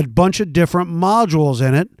a bunch of different modules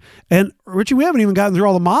in it. And Richie, we haven't even gotten through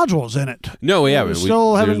all the modules in it. No, we haven't.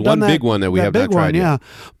 There's one big one that we have not tried yet. Yeah,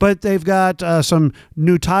 but they've got some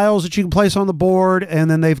new tiles that you can place on the board, and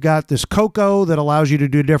then they've got this Coco that allows you to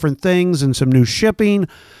do different things, and some new shipping.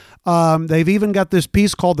 They've even got this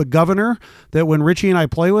piece called the Governor that when Richie and I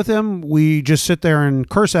play with him, we just sit there and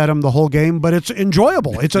curse at him the whole game, but it's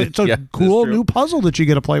enjoyable. It's a cool new puzzle that you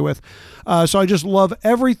get to play with. So I just love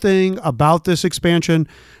everything about this expansion,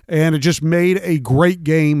 and it just made a great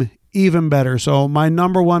game even better. So my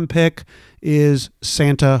number one pick is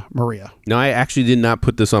Santa Maria. No, I actually did not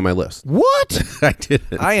put this on my list. What? I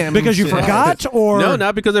didn't. I am. Because you forgot? Or No,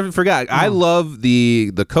 not because I forgot. I love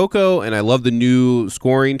the Coco, and I love the new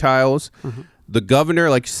scoring tiles. Mm-hmm. The Governor,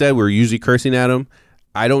 like you said, we're usually cursing at him.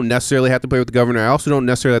 I don't necessarily have to play with the Governor. I also don't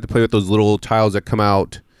necessarily have to play with those little tiles that come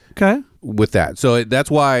out with that. So that's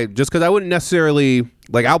why, just because I wouldn't necessarily,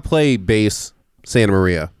 I'll play base Santa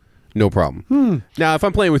Maria. No problem. Now, if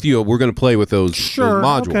I'm playing with you, we're going to play with those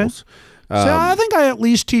modules. Okay. So I think I at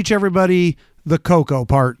least teach everybody the Coco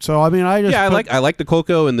part. So I mean, I like the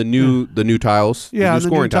Coco and the new tiles. Yeah, the new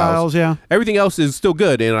scoring tiles. Yeah, everything else is still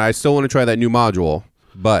good, and I still want to try that new module.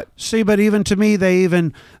 But even to me, they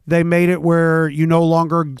made it where you no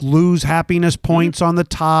longer lose happiness points on the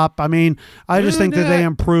top. I mean, I just think that they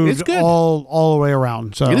improved all the way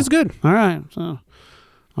around. So it is good. All right, so.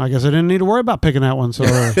 I guess I didn't need to worry about picking that one. So,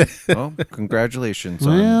 well, congratulations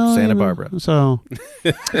on Santa Barbara. So,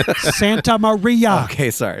 Santa Maria.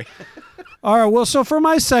 Okay, sorry. All right. Well, so for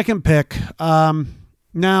my second pick,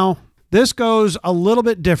 now this goes a little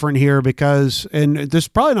bit different here because, and this is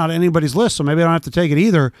probably not anybody's list, so maybe I don't have to take it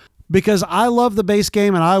either. Because I love the base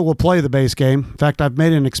game and I will play the base game. In fact, I've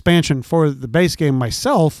made an expansion for the base game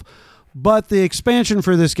myself. But the expansion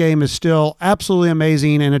for this game is still absolutely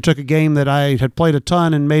amazing, and it took a game that I had played a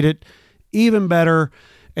ton and made it even better.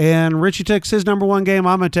 And Richie takes his number one game.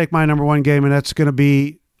 I'm going to take my number one game, and that's going to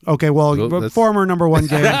be, former number one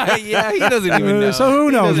game. Yeah, he doesn't even know. So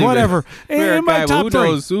who knows? Whatever. In my top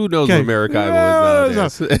three. Who knows what Maracaibo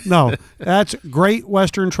is nowadays? No, that's Great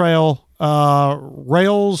Western Trail.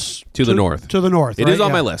 Rails to the north. To the north. It is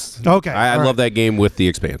on my list. Okay, I love that game with the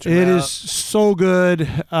expansion. It is so good.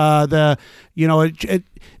 The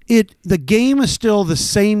game is still the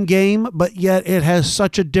same game, but yet it has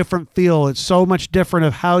such a different feel. It's so much different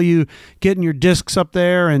of how you getting your discs up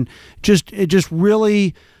there, and it just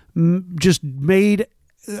really just made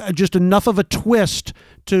just enough of a twist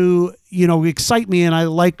to excite me, and I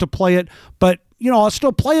like to play it. But I'll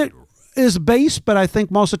still play it is base, but I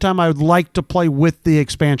think most of the time I would like to play with the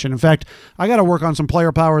expansion. In fact, I got to work on some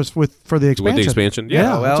player powers for the expansion. With the expansion?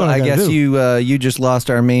 Yeah. Well, I guess you just lost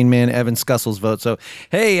our main man, Evan Scussel's vote. So,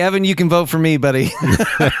 hey, Evan, you can vote for me, buddy.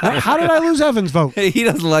 How did I lose Evan's vote? He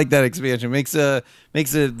doesn't like that expansion. Makes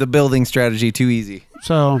the building strategy too easy.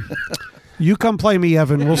 So, you come play me,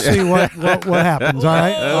 Evan. We'll see what happens. All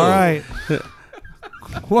right? All right.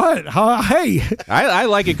 What? Hey. I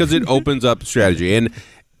like it because it opens up strategy.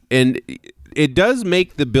 And it does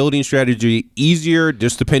make the building strategy easier,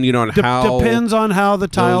 just depending on how depends on how the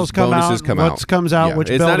tiles come out, what comes out, which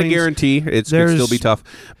it's buildings. Not a guarantee. It can still be tough,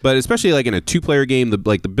 but especially like in a 2-player game, the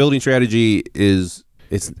building strategy is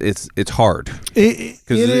it's hard because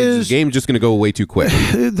the game's just going to go way too quick.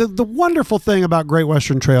 The wonderful thing about Great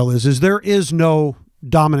Western Trail is there is no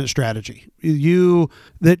dominant strategy.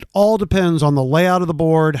 That all depends on the layout of the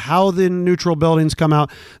board, how the neutral buildings come out.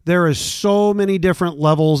 There is so many different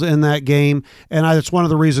levels in that game, and it's one of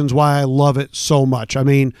the reasons why I love it so much. I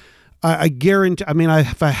mean, I guarantee. I mean,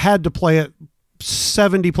 if I had to play it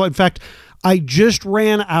 70 play. In fact, I just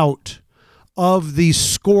ran out of the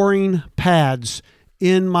scoring pads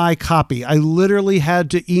in my copy. I literally had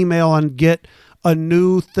to email and get a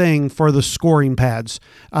new thing for the scoring pads.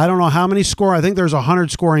 I don't know how many I think there's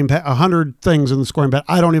 100 things in the scoring pad.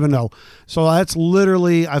 I don't even know. So that's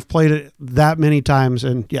literally, I've played it that many times,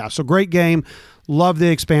 and yeah, so great game. Love the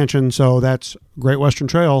expansion. So that's Great Western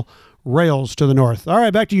Trail, Rails to the North. All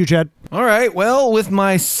right, back to you, Chad. All right, well, with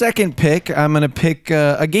my second pick, I'm going to pick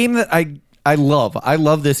a game that I love. I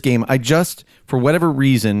love this game. I just, for whatever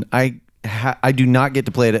reason, I do not get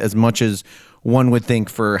to play it as much as one would think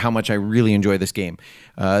for how much I really enjoy this game.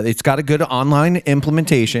 It's got a good online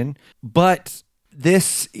implementation, but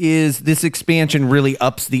this expansion really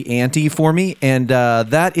ups the ante for me, and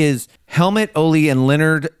that is Helmut Ole and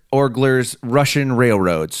Leonard Orgler's Russian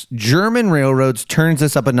Railroads. German Railroads turns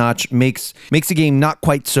this up a notch, makes the game not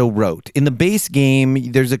quite so rote. In the base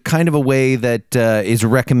game, there's a kind of a way that is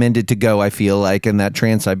recommended to go, I feel like, in that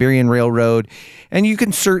Trans-Siberian Railroad. And you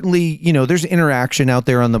can certainly, there's interaction out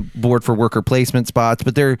there on the board for worker placement spots,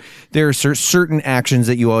 but there are certain actions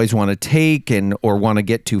that you always want to take or want to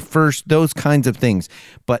get to first, those kinds of things.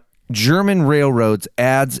 But German Railroads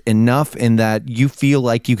adds enough in that you feel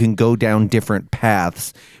like you can go down different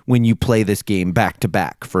paths when you play this game back to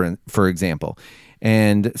back, for example.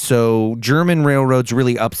 And so German Railroads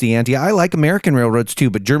really ups the ante. I like American Railroads too,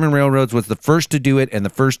 but German Railroads was the first to do it and the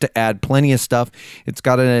first to add plenty of stuff. It's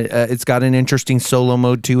got an interesting solo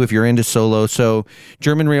mode too if you're into solo. So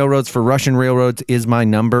German Railroads for Russian Railroads is my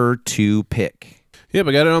number 2 pick. Yep,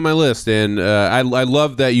 I got it on my list, and I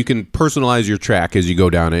love that you can personalize your track as you go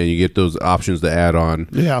down it, and you get those options to add on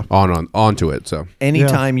onto it. So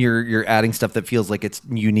anytime you're adding stuff that feels like it's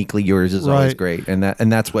uniquely yours is always great, and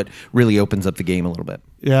that's what really opens up the game a little bit.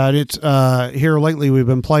 Yeah, it's here lately we've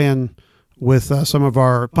been playing with some of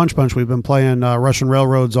our Punch. We've been playing Russian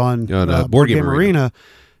Railroads on Board Game Arena,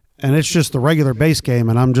 and it's just the regular base game,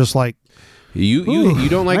 and I'm just like. You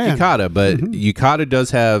don't like Yucata, but Yucata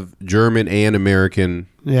does have German and American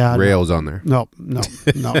rails on there. No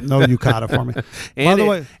Yucata for me. And by the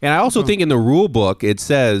way, and I also think in the rule book it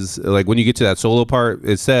says, like when you get to that solo part,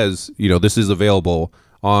 it says this is available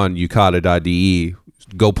on Yucata.de.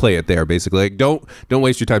 Go play it there. Basically, like, don't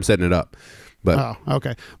waste your time setting it up. But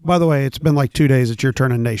okay. By the way, it's been like 2 days. It's your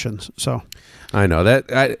turn in Nations. So I know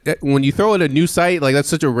that when you throw in a new site, like that's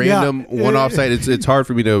such a random one-off site. It's hard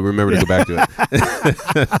for me to remember to go back to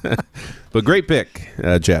it. But great pick,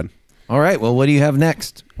 Chad. All right. Well, what do you have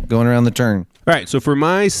next? Going around the turn. All right. So for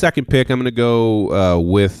my second pick, I'm going to go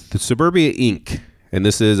with the Suburbia Inc. And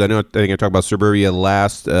this is, I think I talked about Suburbia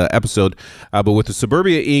last episode, but with the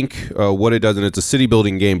Suburbia Inc., what it does, and it's a city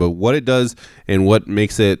building game, but what it does and what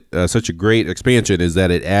makes it such a great expansion is that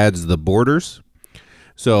it adds the borders.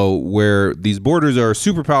 So where these borders are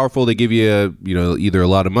super powerful, they give you, either a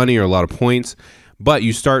lot of money or a lot of points, but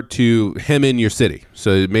you start to hem in your city.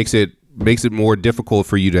 So it makes it more difficult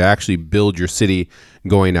for you to actually build your city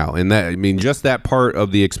going out. And just that part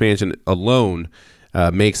of the expansion alone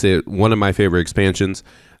makes it one of my favorite expansions.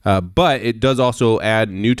 But it does also add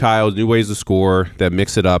new tiles, new ways to score that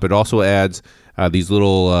mix it up. It also adds these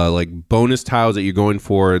little like bonus tiles that you're going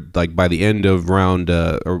for, like by the end of round,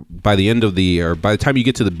 or by the time you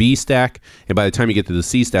get to the B stack, and by the time you get to the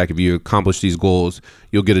C stack, if you accomplish these goals,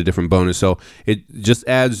 you'll get a different bonus. So it just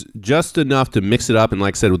adds just enough to mix it up. And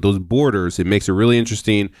like I said, with those borders, it makes it really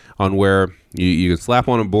interesting on where you can slap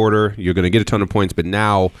on a border, you're going to get a ton of points, but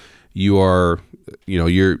now you are,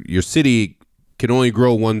 your city can only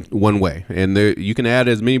grow one way, and you can add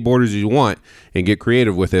as many borders as you want and get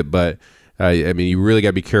creative with it, but I mean, you really got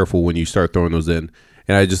to be careful when you start throwing those in.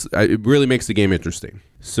 And it really makes the game interesting.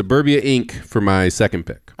 Suburbia Inc. for my second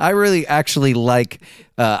pick. I really actually like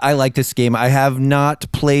this game. I have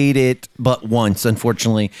not played it but once,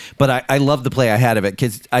 unfortunately, but I love the play I had of it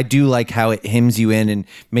because I do like how it hems you in and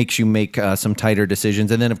makes you make some tighter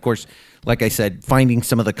decisions. And then, of course, like I said, finding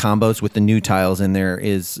some of the combos with the new tiles in there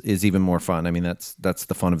is even more fun. I mean, that's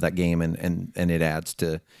the fun of that game, and it adds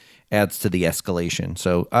to the escalation.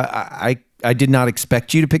 So I did not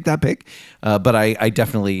expect you to pick that pick, but I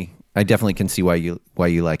definitely can see why you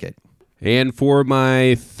like it. And for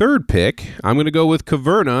my third pick, I'm going to go with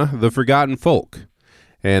Caverna, the Forgotten Folk.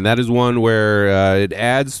 And that is one where it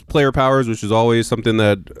adds player powers, which is always something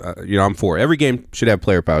that I'm for. Every game should have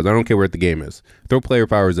player powers. I don't care what the game is. Throw player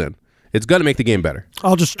powers in. It's going to make the game better.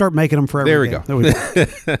 I'll just start making them for every game. There we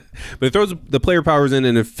go. But it throws the player powers in,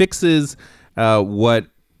 and it fixes what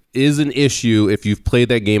is an issue if you've played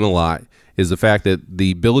that game a lot, is the fact that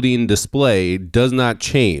the building display does not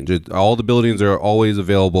change. All the buildings are always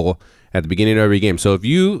available at the beginning of every game. So if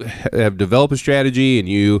you have developed a strategy and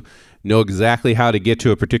you know exactly how to get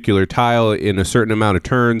to a particular tile in a certain amount of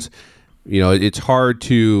turns, it's hard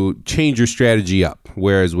to change your strategy up.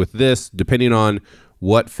 Whereas with this, depending on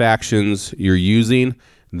what factions you're using,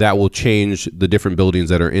 that will change the different buildings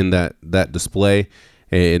that are in that display,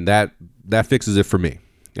 and that fixes it for me.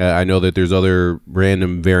 I know that there's other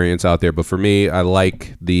random variants out there, but for me, I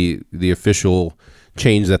like the official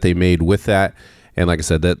change that they made with that. And like I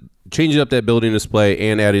said, that changing up that building display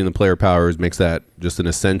and adding the player powers makes that just an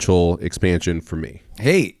essential expansion for me.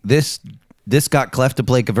 Hey, this got Clef to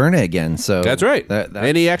play Caverna again, so that's right.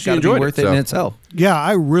 And he actually enjoyed worth it in itself. Yeah,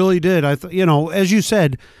 I really did. As you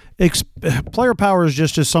said, player powers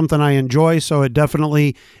just is something I enjoy, so it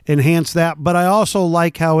definitely enhanced that. But I also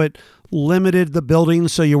like how it limited the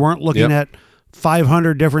buildings, so you weren't looking at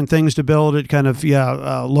 500 different things to build. It kind of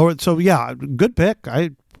lowered. So good pick.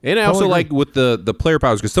 I also like with the player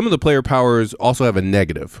powers, because some of the player powers also have a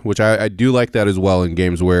negative, which I do like that as well in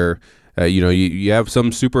games where you have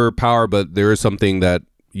some super power, but there is something that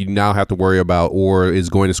you now have to worry about or is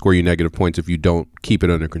going to score you negative points if you don't keep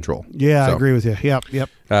it under control. Yeah, I agree with you. Yep.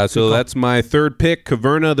 So that's my third pick,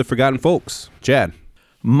 Caverna, the Forgotten Folks. Chad.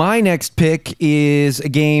 My next pick is a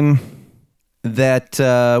game that,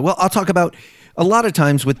 I'll talk about a lot of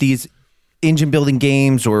times with these engine building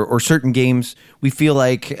games or certain games, we feel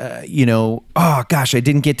like, oh gosh, I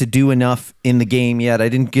didn't get to do enough in the game yet. I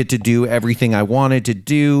didn't get to do everything I wanted to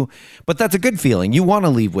do, but that's a good feeling. You want to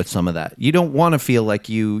leave with some of that. You don't want to feel like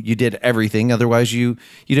you did everything. Otherwise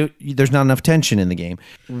there's not enough tension in the game.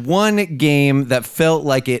 One game that felt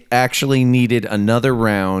like it actually needed another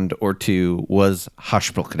round or two was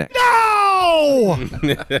Haspel Connect.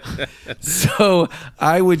 So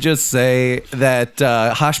I would just say that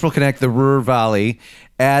Haspel Connect, the Ruhr Valley,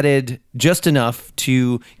 added just enough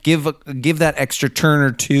to give that extra turn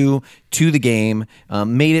or two to the game,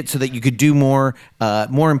 made it so that you could do more.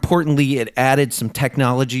 More importantly, it added some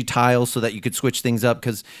technology tiles so that you could switch things up,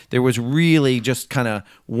 because there was really just kind of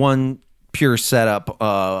one pure setup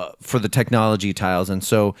for the technology tiles. And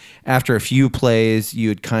so after a few plays, you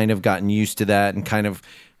had kind of gotten used to that and kind of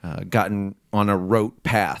gotten on a rote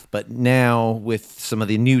path. But now with some of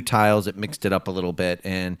the new tiles, it mixed it up a little bit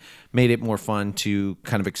and made it more fun to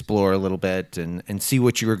kind of explore a little bit and see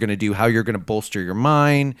what you were going to do, how you're going to bolster your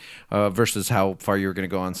mind versus how far you're going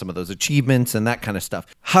to go on some of those achievements and that kind of stuff.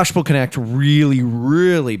 Haspel Connect really,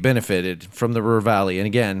 really benefited from the Ruhr Valley. And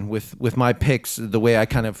again, with my picks, the way I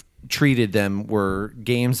kind of treated them were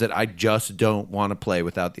games that I just don't want to play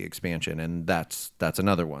without the expansion, and that's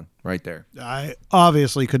another one right there. I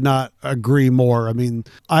obviously could not agree more. I mean,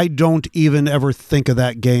 I don't even ever think of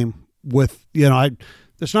that game with,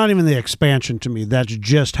 it's not even the expansion to me. That's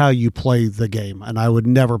just how you play the game, and I would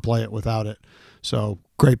never play it without it. So,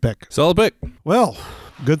 great pick. Solid pick. Well,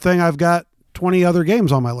 good thing I've got 20 other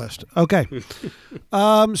games on my list. Okay.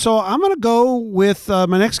 So I'm going to go with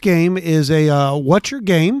my next game is a What's Your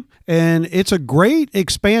Game? And it's a great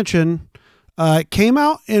expansion. It came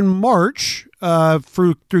out in March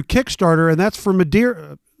through Kickstarter, and that's for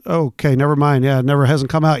Madeira. Okay, never mind. Yeah, it hasn't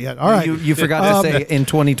come out yet. All right. You forgot to say in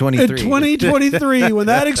 2023. In 2023, when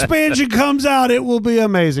that expansion comes out, it will be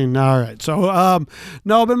amazing. All right. So,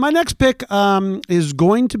 but my next pick is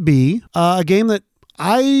going to be a game that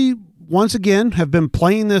I once again have been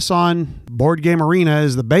playing this on Board Game Arena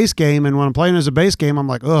as the base game, and when I'm playing as a base game, I'm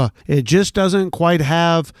like, it just doesn't quite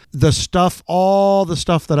have all the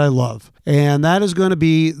stuff that I love. And that is going to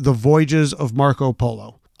be The Voyages of Marco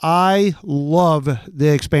Polo. I love the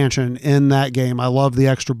expansion in that game. I love the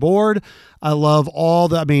extra board. I love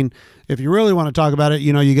if you really want to talk about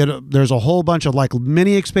it, there's a whole bunch of like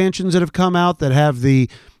mini expansions that have come out that have the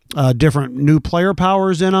different new player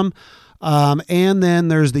powers in them. And then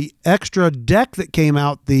there's the extra deck that came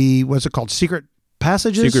out, what's it called? Secret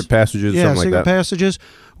Passages? Secret Passages, yeah, something like Secret that. Passages,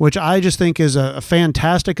 which I just think is a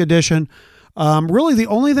fantastic addition. Really, the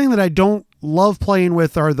only thing that I don't love playing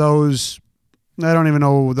with are those. I don't even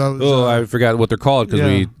know those. Oh, I forgot what they're called because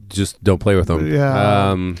we just don't play with them.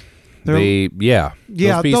 Yeah.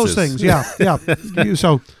 Those things. Yeah.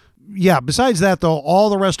 So, yeah. Besides that, though, all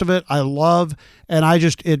the rest of it I love, and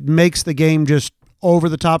it makes the game just over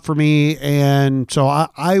the top for me, and so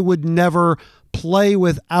I would never play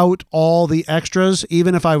without all the extras.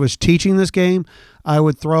 Even if I was teaching this game, I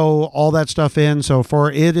would throw all that stuff in. So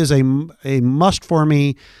it is a must for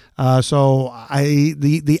me.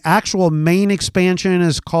 The actual main expansion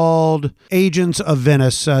is called Agents of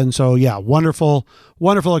Venice, and so wonderful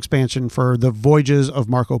expansion for the Voyages of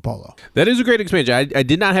Marco Polo. That is a great expansion. I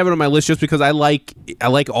did not have it on my list just because I like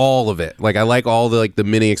all of it. Like I like all the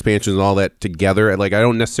mini expansions and all that together. Like I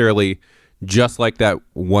don't necessarily just like that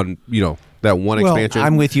one, expansion.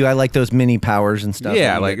 I'm with you. I like those mini powers and stuff.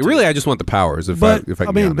 Yeah, really, I just want the powers. But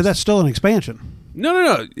that's still an expansion.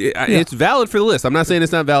 No. It's valid for the list. I'm not saying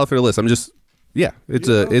it's not valid for the list. I'm just, it's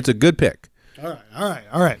a good pick. All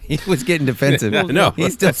right. He was getting defensive. No.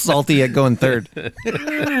 He's still salty at going third.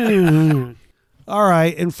 All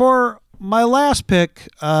right. And for my last pick,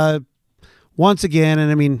 once again,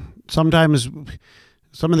 and I mean, sometimes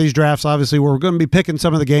some of these drafts, obviously, we're going to be picking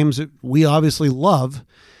some of the games that we obviously love.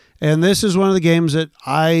 And this is one of the games that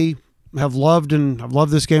I have loved, and I've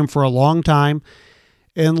loved this game for a long time,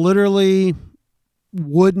 and literally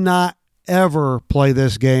would not ever play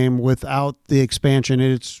this game without the expansion.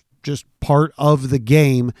 It's just part of the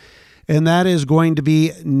game, and that is going to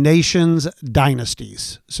be Nations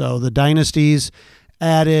Dynasties. So the Dynasties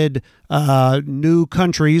added new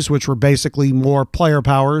countries, which were basically more player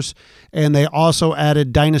powers, and they also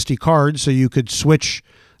added dynasty cards, so you could switch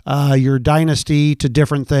your dynasty to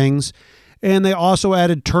different things. And they also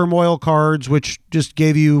added turmoil cards, which just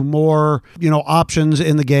gave you more, options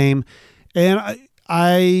in the game. And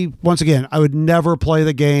I once again, I would never play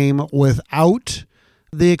the game without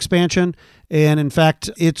the expansion. And in fact,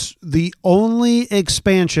 it's the only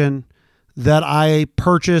expansion that I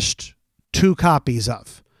purchased 2 copies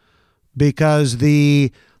of, because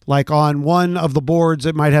on one of the boards,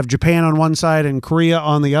 it might have Japan on one side and Korea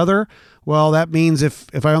on the other. Well, that means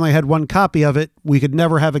if I only had 1 copy of it, we could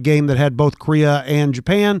never have a game that had both Korea and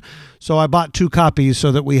Japan. So I bought 2 copies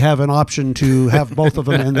so that we have an option to have both of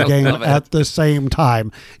them in the game at the same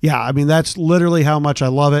time. Yeah, I mean, that's literally how much I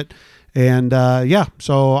love it. And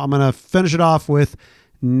so I'm going to finish it off with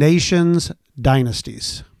Nations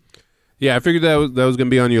Dynasties. Yeah, I figured that was going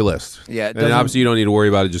to be on your list. Yeah, and obviously you don't need to worry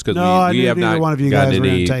about it just because we have not one of you guys gotten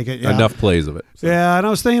any take it, enough plays of it. So. Yeah, and I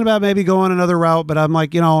was thinking about maybe going another route, but I'm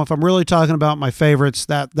like, if I'm really talking about my favorites,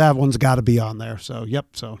 that one's got to be on there. So,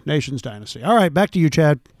 so Nations Dynasty. All right, back to you,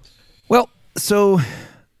 Chad. Well, so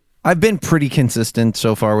I've been pretty consistent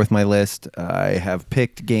so far with my list. I have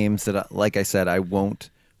picked games that, like I said, I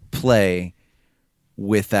won't play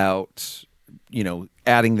without,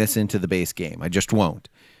 adding this into the base game. I just won't.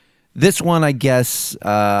 This one, I guess,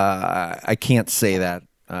 I can't say that.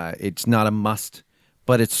 It's not a must,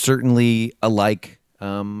 but it's certainly a like.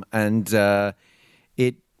 And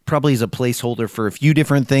it probably is a placeholder for a few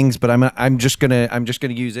different things, but I'm just gonna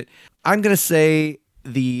use it. I'm gonna say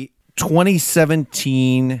the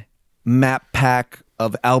 2017 map pack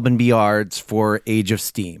of Alban Biards for Age of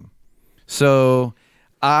Steam. So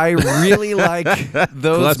I really like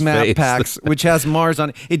those map packs, which has Mars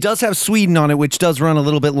on it. It does have Sweden on it, which does run a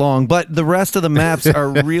little bit long, but the rest of the maps are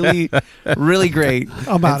really, really great.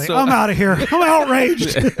 I'm out of here. I'm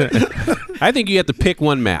outraged. I think you have to pick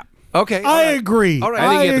one map. Okay. I agree. All right.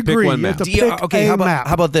 I think you have to pick one map.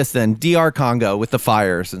 How about this then? DR Congo with the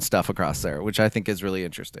fires and stuff across there, which I think is really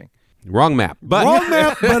interesting. Wrong map. But Wrong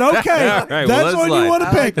map, but okay. All right, that's what you want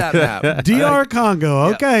to pick. I like that map. DR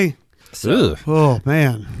Congo. Okay. So, oh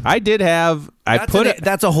man, I did have.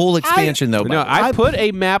 That's a whole expansion though. No, I put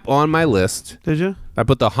a map on my list. Did you? I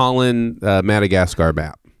put the Holland Madagascar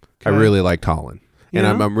map. Okay. I really liked Holland, and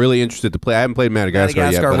I'm really interested to play. I haven't played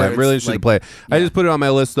Madagascar yet, but I'm really interested to play. I just put it on my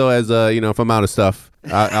list though, as if I'm out of stuff,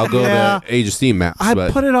 I'll go Yeah. to Age of Steam maps. I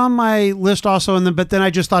but put it on my list also, but then I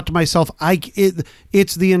just thought to myself,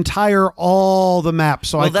 it's the entire all the maps,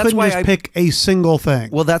 so Well, I that's couldn't why just I- pick a single thing.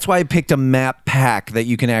 Well, that's why I picked a map pack that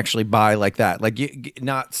you can actually buy like that, like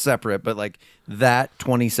not separate, but like that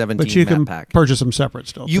 2017 but you map can pack. purchase them separate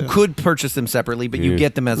still. You too. could purchase them separately, but you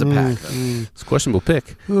get them as a pack. it's a questionable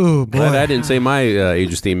pick. Oh boy! Glad I didn't say my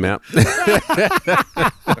Age of Steam map.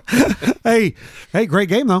 Hey, great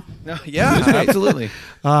game though. Yeah, absolutely.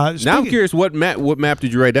 Now I'm Speaking- curious, what map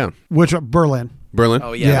did you write down? Which Berlin? Berlin?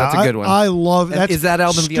 Oh yeah, that's a good one. I love And that. is that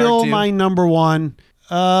album VR still too? my number one?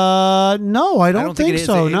 No, I don't think it is.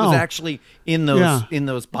 so. It No, was actually in those Yeah. in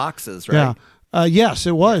those boxes, right? yeah. Yes,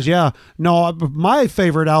 it was. Yeah. No, my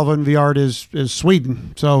favorite Alvin Viard is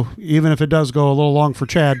Sweden. So even if it does go a little long for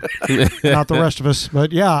Chad, not the rest of us,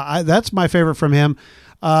 but yeah, that's my favorite from him.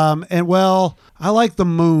 And well, I like the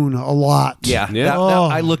Moon a lot. Yeah, Yeah.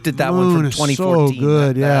 I looked at that one Moon from is 2014. So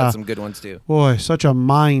good. That Yeah. had some good ones too. Boy, such a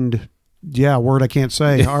mind. Yeah, word I can't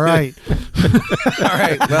say. All right. All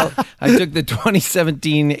right. Well, I took the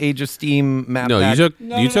 2017 Age of Steam map. No, pack.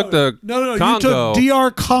 you took the No, Congo. you took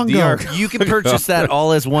DR Congo. You can purchase that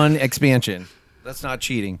all as one expansion. That's not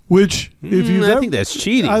cheating. Which, if you, I think that's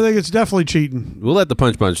cheating. I think it's definitely cheating. We'll let the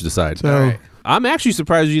punch decide. So, All right. I'm actually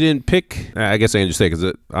surprised you didn't pick. I guess I can just say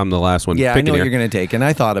because I'm the last one. Yeah, I picking know what here. you're going to take, and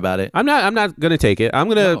I thought about it. I'm not gonna take it. I'm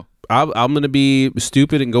gonna. No. I'm gonna be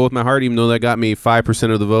stupid and go with my heart, even though that got me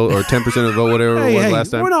 5% of the vote or 10% of the vote, whatever it was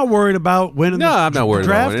last time. we're not worried about winning No, the I'm not worried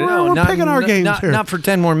about draft. winning. We're, not, picking our games not, here. Not for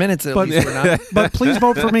 10 more minutes, at least we're not. But please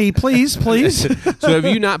vote for me. Please. So have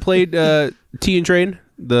you not played Tea and Train,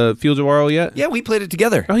 the Fields of Arle yet? Yeah, we played it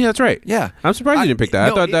together. Oh yeah, that's right. Yeah. I'm surprised you didn't pick that. I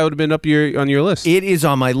no, thought that would have been up on your list. It is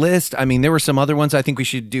on my list. I mean, there were some other ones. I think we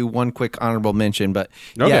should do one quick honorable mention, but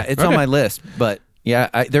yeah, Okay, it's on okay. my list. But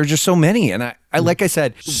yeah, there's just so many, and I like I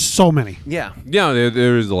said, So many. yeah. Yeah,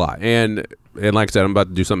 there is a lot, and like I said, I'm about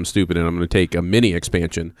to do something stupid, and I'm going to take a mini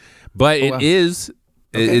expansion, but it wow. is,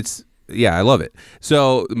 it's yeah, I love it.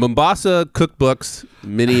 So Mombasa Cookbooks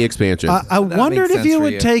mini expansion. I wondered makes if sense you for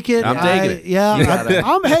would you. take it. I'm taking it. Yeah, You got it.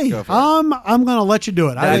 Go for it. I'm going to let you do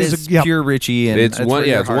it. That think is it's pure Richie, and It's that's one, where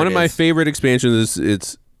yeah, your it's one heart of my is. favorite expansions.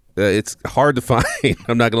 It's hard to find.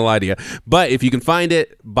 I'm not gonna lie to you, but if you can find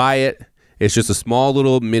it, buy it. It's just a small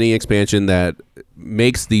little mini expansion that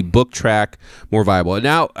makes the book track more viable. And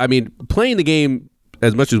now, I mean, playing the game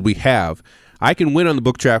as much as we have, I can win on the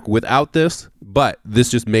book track without this, but this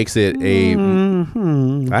just makes it a.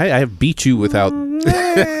 I have beat you without.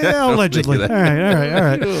 Allegedly. All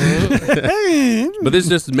right. But this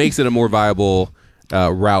just makes it a more viable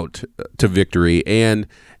route to victory, and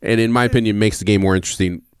in my opinion, makes the game more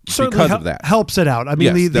interesting because of that. Helps it out. I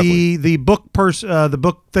mean, Yes, the book the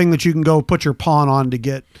book thing that you can go put your pawn on to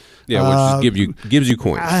get. Yeah, which just gives you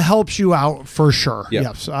coins. Helps you out for sure. Yeah.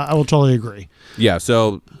 Yes, I will totally agree. Yeah,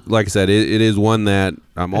 so like I said, it is one that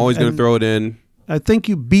I'm always going to throw it in. I think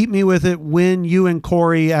you beat me with it when you and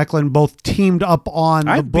Corey Eklund both teamed up on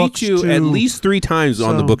the I books. beat you at least 3 times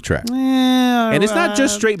on the book track. And it's not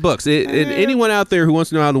just straight books. Anyone out there who wants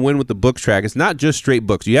to know how to win with the book track, it's not just straight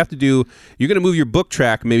books. You're going to move your book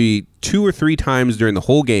track maybe 2 or 3 times during the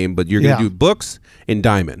whole game, but you're going to do books and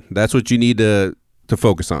diamond. That's what you need to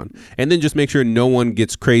focus on. And then just make sure no one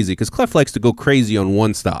gets crazy, because Clef likes to go crazy on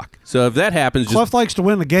one stock. So if that happens, Clef likes to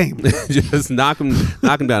win the game. just knock him down.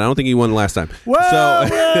 I don't think he won the last time.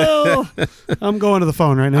 Well, I'm going to the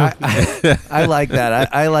phone right now. I like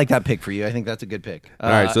that. I like that pick for you. I think that's a good pick. All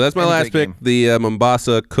right, so that's my and a last great pick, game. the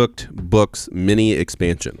Mombasa Cooked Books mini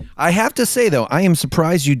expansion. I have to say though, I am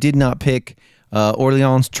surprised you did not pick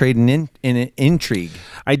Orleans Trade and Intrigue.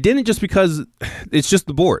 I didn't, just because it's just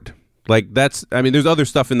the board. Like there's other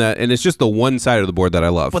stuff in that, and it's just the one side of the board that I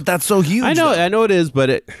love. But that's so huge. I know though. it is, but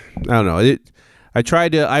I don't know.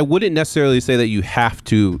 I wouldn't necessarily say that you have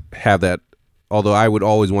to have that, although I would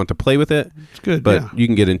always want to play with it. It's good, but yeah. you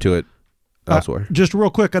can get into it elsewhere. Just real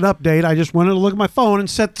quick, an update. I just wanted to look at my phone and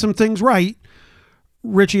set some things right.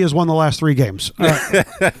 Richie has won the last 3 games. All right.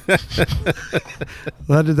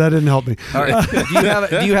 that didn't help me. All right.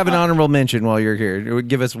 Do you have an honorable mention while you're here?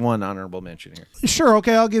 Give us one honorable mention here. Sure.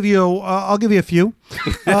 Okay. I'll give you a few.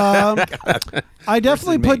 I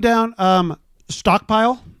definitely put down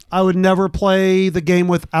Stockpile. I would never play the game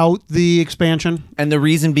without the expansion. And the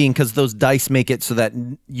reason being because those dice make it so that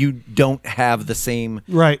you don't have the same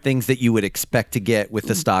things that you would expect to get with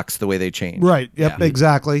the stocks the way they change. Right. Yep. Yeah.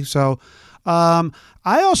 Exactly. So,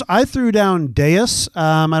 I threw down Deus.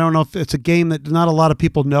 I don't know if it's a game that not a lot of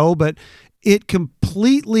people know, but it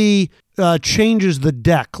completely changes the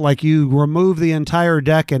deck. Like you remove the entire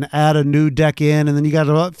deck and add a new deck in, and then you got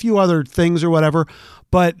a few other things or whatever.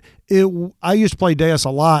 But I used to play Deus a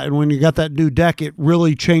lot, and when you got that new deck, it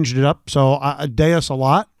really changed it up. So Deus a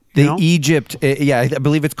lot. Egypt, I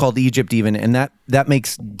believe it's called Egypt even, and that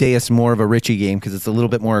makes Deus more of a Richie game because it's a little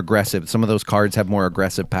bit more aggressive. Some of those cards have more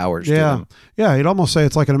aggressive powers to them. Yeah, you'd almost say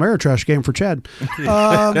it's like an Ameritrash game for Chad.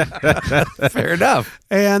 Fair enough.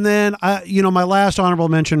 And then, my last honorable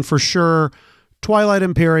mention for sure, Twilight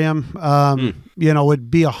Imperium,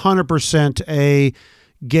 would be 100% a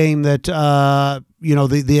game that,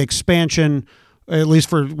 the expansion, at least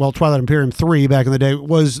for, Twilight Imperium 3 back in the day,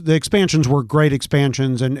 the expansions were great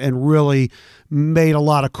expansions and really made a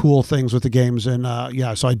lot of cool things with the games. And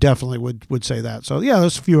so I definitely would say that. So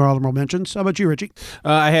there's a few honorable mentions. How about you, Richie?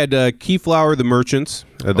 I had Keyflower the Merchants.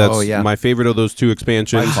 That's my favorite of those 2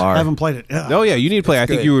 expansions. I haven't played it. Yeah. Oh, yeah, you need to play. I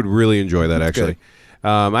think you would really enjoy that, actually.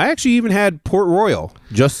 I actually even had Port Royal,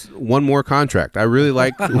 just one more contract. I really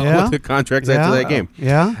like the contracts after that game.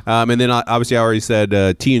 Yeah. And then obviously I already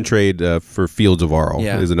said Tea and Trade for Fields of Arl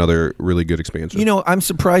is another really good expansion. I'm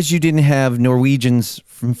surprised you didn't have Norwegians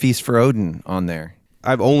from Feast for Odin on there.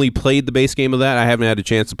 I've only played the base game of that. I haven't had a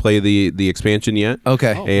chance to play the expansion yet.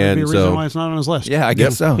 Okay. And maybe a reason why it's not on his list. Yeah, I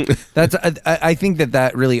guess so. That's I think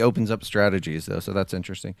that really opens up strategies, though, so that's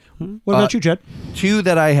interesting. What about you, Jed? 2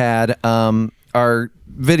 that I had are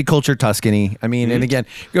Viticulture Tuscany. I mean, and again,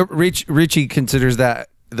 Richie considers that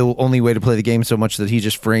the only way to play the game so much that he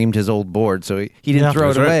just framed his old board. So he didn't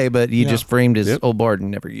throw it away, but he just framed his old board and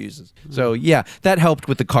never uses. So that helped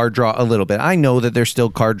with the card draw a little bit. I know that there's still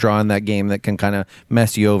card draw in that game that can kind of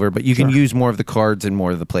mess you over, but you can use more of the cards in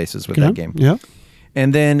more of the places with that game. Yeah.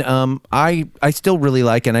 And then I still really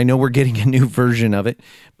like, and I know we're getting a new version of it,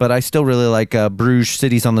 but I still really like Bruges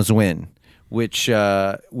Cities on the Zwin, which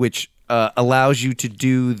allows you to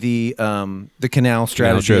do the canal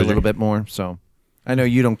strategy a little bit more. So I know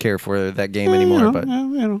you don't care for that game anymore, but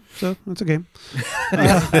so it's a game.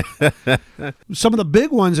 Some of the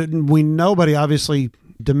big ones that we know, buddy, obviously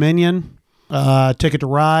Dominion, Ticket to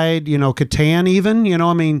Ride, Catan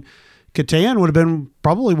even, Catan would have been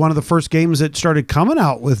probably one of the first games that started coming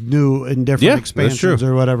out with new and different expansions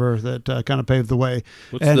or whatever that kind of paved the way.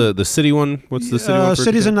 What's the city one? What's the city one?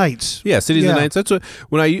 Cities and Knights. Yeah, Cities and Knights. That's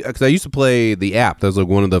because I used to play the app. That was like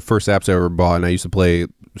one of the first apps I ever bought, and I used to play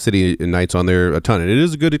City and Knights on there a ton. And it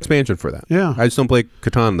is a good expansion for that. Yeah, I just don't play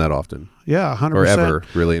Catan that often. Yeah, 100%. Or ever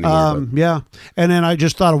really anymore. Yeah, and then I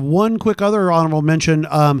just thought of one quick other honorable mention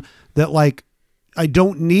that I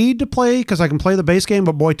don't need to play because I can play the base game,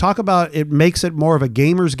 but boy, talk about it makes it more of a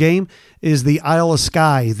gamer's game is the Isle of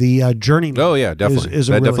Skye, the Journeyman. Oh, yeah, definitely. That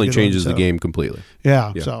really definitely changes the game completely.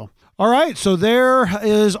 Yeah, so. All right, so there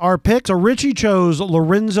is our pick. So Richie chose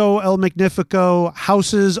Lorenzo El Magnifico,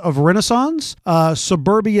 Houses of Renaissance,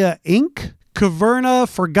 Suburbia Inc., Caverna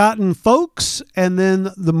Forgotten Folks, and then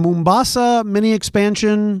the Mombasa mini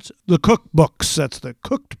expansions, the cookbooks. That's the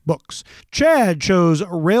cooked books. Chad chose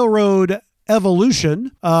Railroad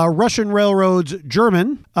Evolution, Russian Railroads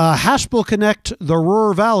German, Haspel Connect, the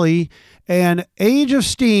Ruhr Valley, and Age of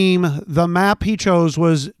Steam. The map he chose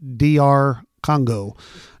was DR Congo.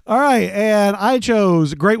 All right, and I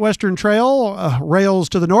chose Great Western Trail, Rails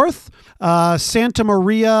to the North, Santa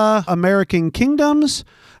Maria, American Kingdoms,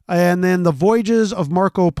 and then The Voyages of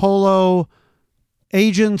Marco Polo,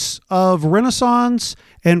 Agents of Renaissance,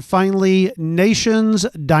 and finally Nations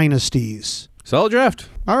Dynasties. Solid draft.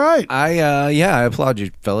 All right. I applaud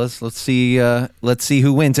you, fellas. Let's see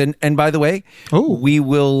who wins. And by the way, we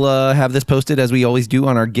will have this posted as we always do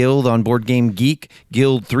on our guild on Board Game Geek,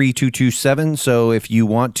 Guild 3227. So if you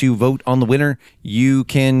want to vote on the winner, you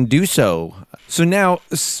can do so. So now,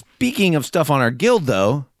 speaking of stuff on our guild,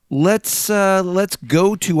 though, let's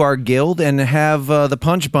go to our guild and have the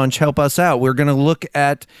Punch Bunch help us out. We're going to look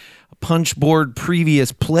at Punch Board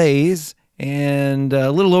previous plays. And a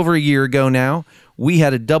little over a year ago now, we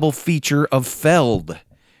had a double feature of Feld.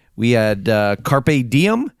 We had Carpe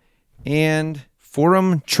Diem and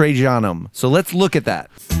Forum Trajanum. So let's look at that.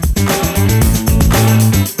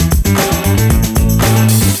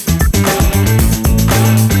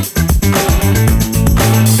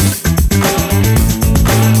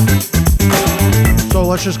 So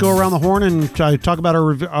let's just go around the horn and talk about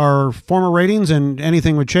our former ratings, and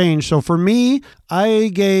anything would change. So for me,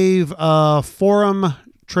 I gave Forum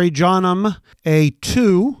Trajanum a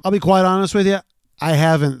 2. I'll be quite honest with you. I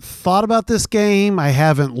haven't thought about this game. I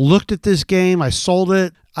haven't looked at this game. I sold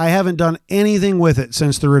it. I haven't done anything with it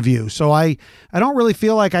since the review. So I don't really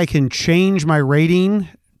feel like I can change my rating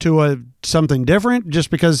to something different just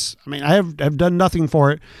because, I mean, I've done nothing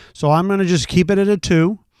for it. So I'm going to just keep it at a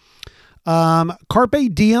 2.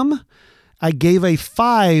 Carpe Diem, I gave a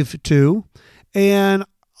 5 to. And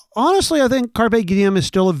honestly, I think Carpe Diem is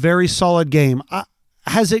still a very solid game.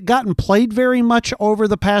 Has it gotten played very much over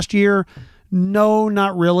the past year? No,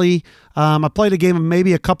 not really. I played a game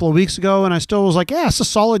maybe a couple of weeks ago, and I still was like, yeah, it's a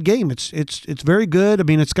solid game. It's very good. I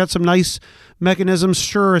mean, it's got some nice mechanisms.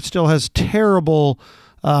 Sure, it still has terrible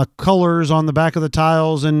colors on the back of the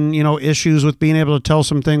tiles and, issues with being able to tell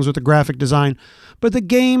some things with the graphic design. But the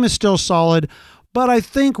game is still solid. But I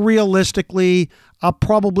think realistically, I'll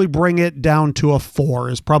probably bring it down to a 4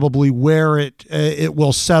 is probably where it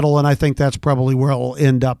will settle, and I think that's probably where it'll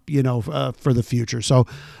end up, for the future. So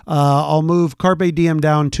I'll move Carpe Diem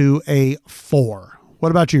down to a 4.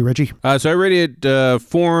 What about you, Richie? So I rated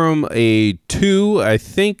Forum a 2. I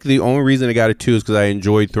think the only reason I got a 2 is because I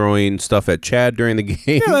enjoyed throwing stuff at Chad during the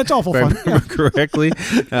game. Yeah, that's awful fun. If I remember correctly.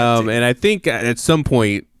 And I think at some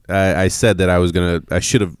point, I said that I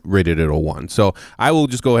should have rated it a 1. So I will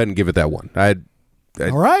just go ahead and give it that 1.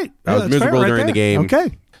 All right. I was miserable during the game.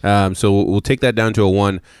 Okay. So we'll take that down to a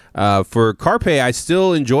 1. For Carpe, I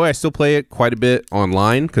still play it quite a bit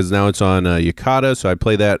online because now it's on Yucata, so I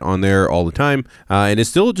play that on there all the time. And it's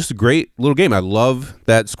still just a great little game. I love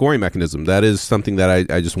that scoring mechanism. That is something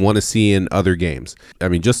that I just want to see in other games. I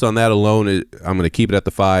mean, just on that alone, I'm going to keep it at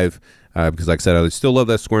the 5 because, like I said, I still love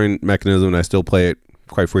that scoring mechanism, and I still play it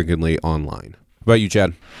quite frequently online. What about you,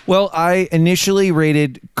 Chad? Well, I initially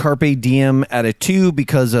rated Carpe Diem at a 2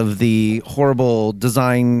 because of the horrible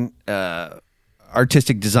design,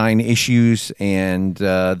 artistic design issues, and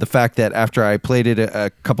the fact that after I played it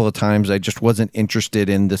a couple of times, I just wasn't interested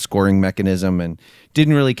in the scoring mechanism and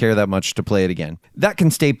didn't really care that much to play it again. That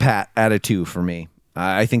can stay pat at a 2 for me.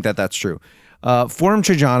 I think that's true. Forum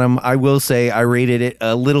Trajanum, I will say I rated it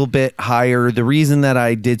a little bit higher. The reason that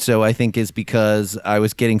I did so, I think, is because I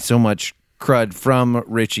was getting so much crud from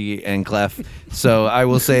Richie and Clef. So I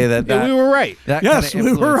will say that we were right. Yes,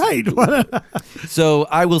 we were right. So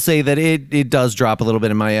I will say that it does drop a little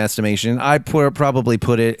bit in my estimation. I probably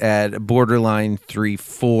put it at borderline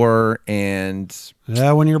 3-4, and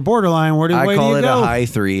when you're borderline, where do you go? I call it a high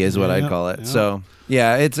 3 is what I'd call it. Yeah. So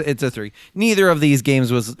yeah, it's a 3. Neither of these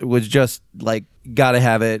games was just like got to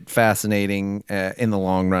have it fascinating in the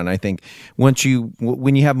long run. I think when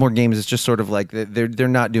you have more games, it's just sort of like they're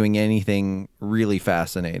not doing anything really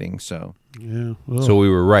fascanating. So yeah, so we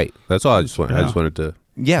were right. That's all. I just wanted to.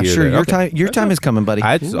 Yeah, sure. Your time is coming, buddy.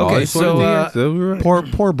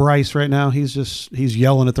 Poor Bryce right now. He's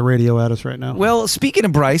yelling at the radio at us right now. Well, speaking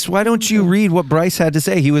of Bryce, why don't you read what Bryce had to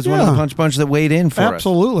say? He was one of the Punch Bunch that weighed in for us.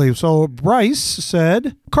 Absolutely. So Bryce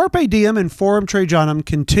said, Carpe Diem and Forum Trajanum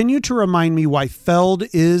continue to remind me why Feld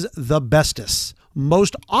is the bestest,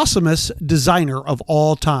 most awesomest designer of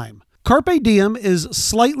all time. Carpe Diem is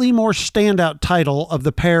slightly more standout title of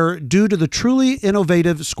the pair due to the truly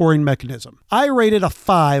innovative scoring mechanism. I rated a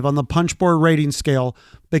 5 on the Punchboard rating scale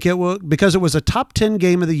because it was a top 10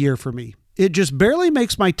 game of the year for me. It just barely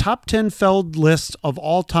makes my top 10 Feld lists of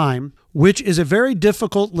all time, which is a very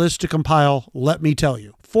difficult list to compile, let me tell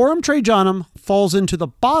you. Forum Trajanum falls into the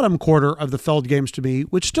bottom quarter of the Feld games to me,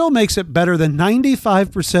 which still makes it better than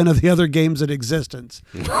 95% of the other games in existence.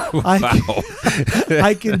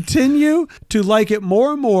 I continue to like it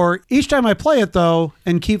more and more each time I play it, though,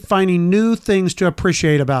 and keep finding new things to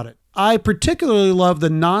appreciate about it. I particularly love the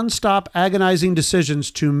non-stop agonizing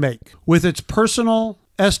decisions to make. With its personal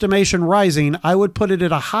estimation rising, I would put it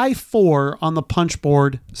at a high 4 on the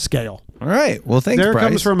Punchboard scale. All right. Well, thanks, There Bryce.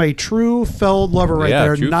 Comes from a true Feld lover right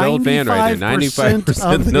there. True Feld fan right there.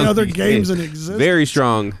 95% of the other games in existence. Very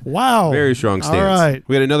strong. Wow. Very strong stance. All right.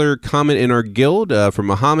 We had another comment in our guild from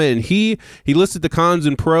Muhammad, and he listed the cons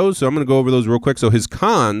and pros, so I'm going to go over those real quick. So his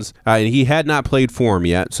cons, and he had not played Forum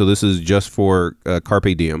yet, so this is just for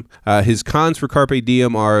Carpe Diem. His cons for Carpe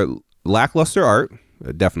Diem are lackluster art.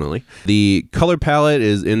 Definitely. The color palette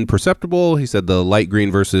is imperceptible. He said the light green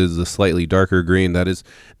versus the slightly darker green. That is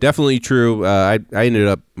definitely true. I ended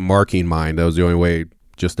up marking mine. That was the only way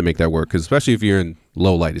just to make that work, because especially if you're in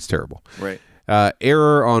low light, it's terrible. Right.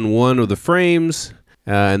 Error on one of the frames.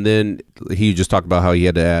 And then he just talked about how he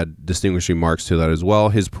had to add distinguishing marks to that as well.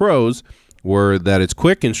 His pros were that it's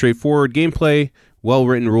quick and straightforward gameplay,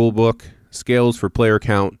 well-written rule book, scales for player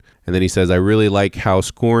count. And then he says, I really like how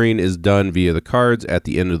scoring is done via the cards at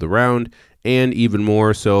the end of the round, and even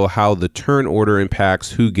more so how the turn order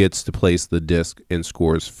impacts who gets to place the disc and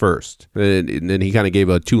scores first. And then he kind of gave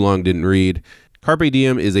a too long didn't read. Carpe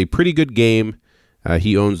Diem is a pretty good game.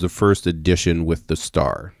 He owns the first edition with the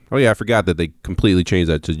star. Oh yeah, I forgot that they completely changed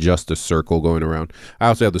that to just a circle going around. I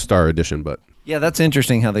also have the Star Edition, but Yeah, that's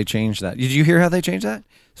interesting how they changed that. Did you hear how they changed that?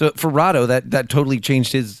 So for Rahdo, that totally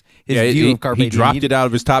changed his view of Carpe Diem. He dropped it out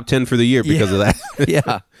of his top 10 for the year because of that.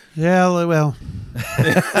 Yeah. Yeah, well,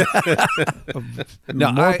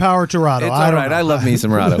 more power to Rahdo. It's all right. I love me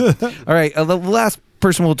some Rahdo. All right. The last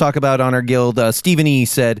person we'll talk about on our guild, Stephen E.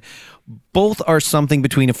 said, both are something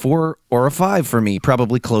between a 4 or a 5 for me,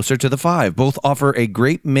 probably closer to the 5. Both offer a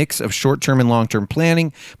great mix of short-term and long-term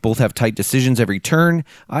planning. Both have tight decisions every turn.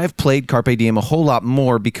 I've played Carpe Diem a whole lot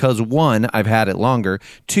more because 1, I've had it longer.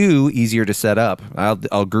 2, easier to set up. I'll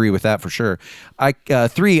agree with that for sure.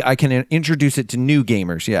 3, I can introduce it to new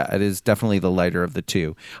gamers. Yeah, it is definitely the lighter of the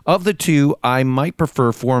 2. Of the 2, I might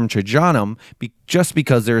prefer Forum Trajanum just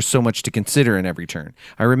because there is so much to consider in every turn.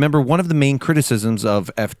 I remember one of the main criticisms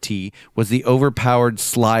of FT was the overpowered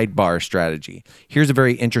slide bar strategy. Here's a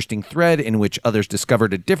very interesting thread in which others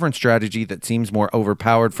discovered a different strategy that seems more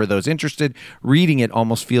overpowered for those interested. Reading it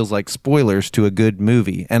almost feels like spoilers to a good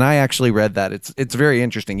movie. And I actually read that. It's very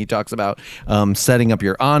interesting. He talks about setting up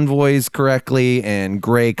your envoys correctly and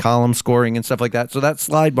gray column scoring and stuff like that. So that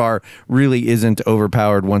slide bar really isn't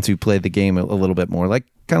overpowered once you play the game a little bit more, kind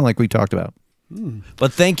of like we talked about.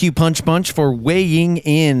 But thank you, Punch Punch, for weighing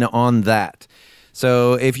in on that.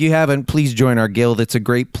 So if you haven't, please join our guild. It's a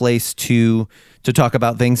great place to talk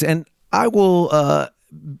about things. And I will,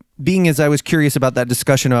 being as I was curious about that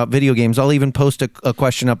discussion about video games, I'll even post a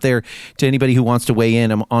question up there to anybody who wants to weigh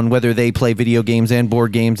in on whether they play video games and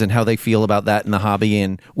board games and how they feel about that in the hobby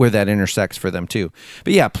and where that intersects for them too.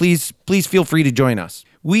 But yeah, please feel free to join us.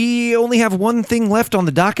 We only have one thing left on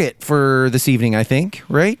the docket for this evening, I think,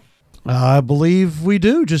 right? I believe we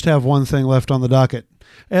do just have one thing left on the docket.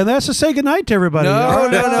 And that's to say goodnight to everybody. No.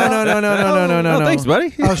 Thanks,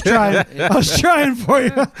 buddy. I was trying for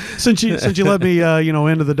you since you let me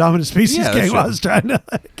into the dominant species game. True. I was trying to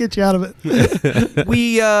get you out of it.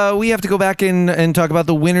 We have to go back and talk about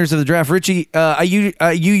the winners of the draft. Richie, you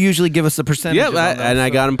usually give us the percentage. Yeah, I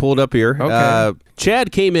got them pulled up here. Okay.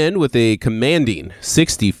 Chad came in with a commanding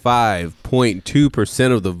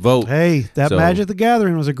 65.2% of the vote. Hey, that Magic the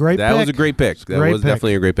Gathering was a great pick. That was a great pick. That was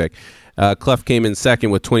definitely a great pick. Clef came in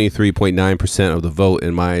second with 23.9% of the vote,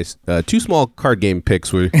 and my 2 small card game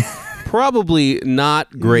picks were probably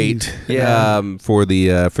not great for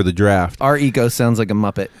the draft. Our ego sounds like a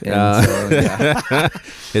Muppet.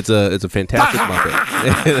 It's a fantastic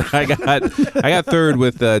Muppet. I got third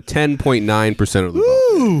with 10.9% of the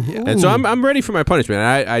vote. And so I'm ready for my punishment.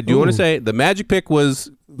 I do want to say the Magic pick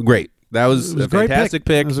was great. That was a fantastic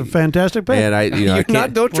pick. It was a fantastic pick.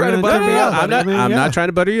 And don't try to butter me up. I'm not trying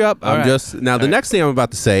to butter you up. The next thing I'm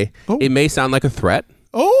about to say, it may sound like a threat.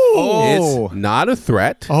 It's not a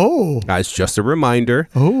threat. It's just a reminder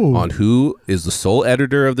on who is the sole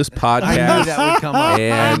editor of this podcast. I knew that would come up.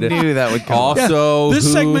 And I knew that would come up. Also,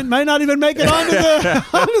 this segment may not even make it onto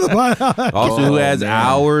the podcast. Also, who has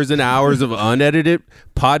hours and hours of unedited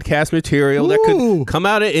podcast material that could come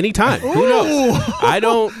out at any time. Who knows?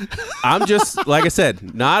 I'm just, like I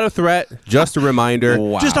said, not a threat, just a reminder.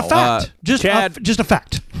 Wow. Just a fact. Just a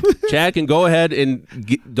fact. Chad can go ahead and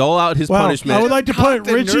dole out his punishment. I would like to put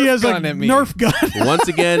Richie as a Nerf gun. Once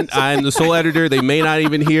again, I'm the sole editor. They may not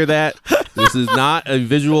even hear that. This is not a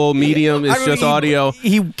visual medium. It's just audio.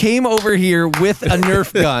 He came over here with a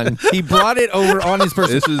Nerf gun. He brought it over on his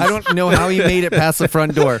person. I don't know how he made it past the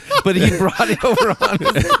front door, but he brought it over on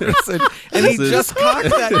his person, and he just cocked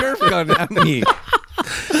that Nerf gun at me.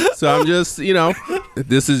 So I'm just,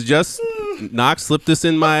 this is just Knox slipped this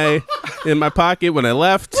in my pocket when I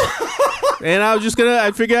left, and I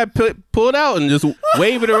figured I'd pull it out and just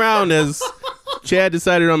wave it around as Chad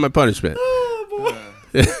decided on my punishment.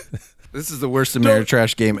 This is the worst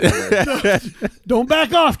Ameritrash game ever. Don't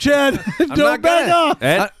back off, Chad. Don't back off.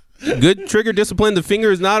 Good trigger discipline. The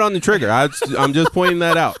finger is not on the trigger. I'm just pointing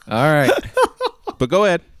that out. All right. But go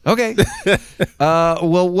ahead. Okay.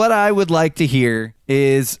 Well, what I would like to hear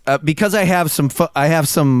is because I have some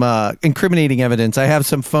incriminating evidence. I have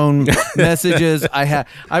some phone messages.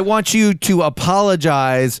 I want you to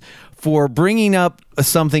apologize for bringing up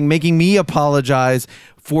something, making me apologize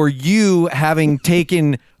for you having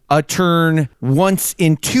taken a turn once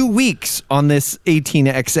in 2 weeks on this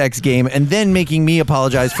 18XX game and then making me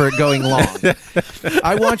apologize for it going long.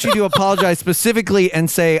 I want you to apologize specifically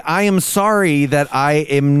and say, I am sorry that I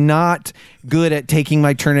am not good at taking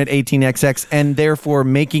my turn at 18XX and therefore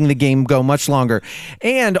making the game go much longer.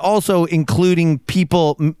 And also including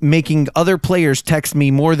people making other players text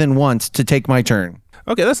me more than once to take my turn.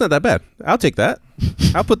 Okay, that's not that bad. I'll take that.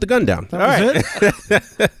 I'll put the gun down. All right.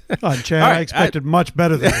 Chad, I expected much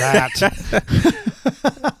better than that.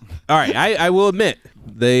 All right, I will admit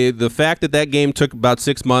the fact that game took about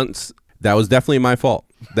 6 months, that was definitely my fault.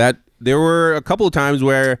 That there were a couple of times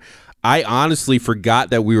where I honestly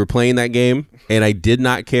forgot that we were playing that game, and I did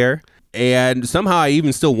not care. And somehow I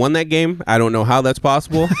even still won that game. I don't know how that's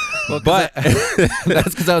possible. But that's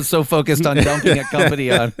because I was so focused on dumping a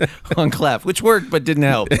company on Clef, which worked but didn't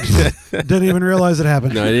help. Didn't even realize it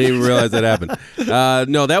happened. No, I didn't even realize that happened.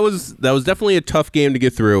 No, that was definitely a tough game to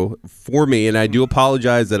get through for me, and I do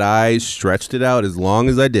apologize that I stretched it out as long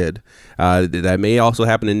as I did. That may also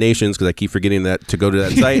happen in Nations because I keep forgetting to go to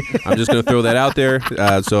that site. I'm just going to throw that out there.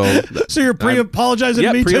 So you're pre-apologizing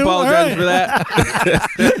to me too? Pre-apologizing for that.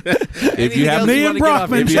 If you happen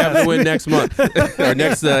to win next month or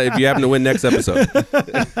next, if you happen to win next episode. All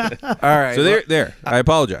right. So there. I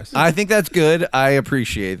apologize. I think that's good. I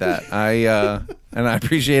appreciate that. And I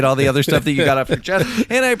appreciate all the other stuff that you got off your chest,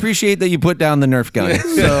 and I appreciate that you put down the Nerf gun.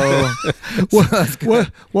 So,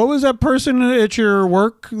 what was that person at your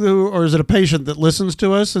work, or is it a patient that listens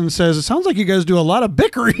to us and says, "It sounds like you guys do a lot of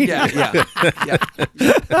bickering"? Yeah.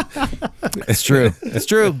 It's true. It's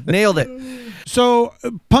true. Nailed it. So,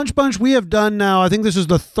 Punch Bunch, we have done now, I think this is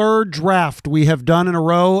the third draft we have done in a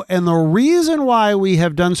row, and the reason why we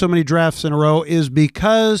have done so many drafts in a row is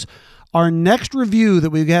because our next review that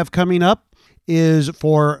we have coming up is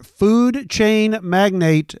for Food Chain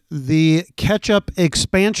Magnate, the ketchup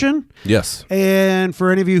expansion. Yes. And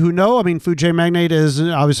for any of you who know, I mean, Food Chain Magnate is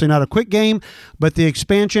obviously not a quick game, but the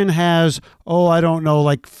expansion has,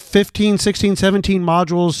 like 15, 16, 17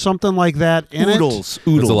 modules, something like that in Oodles.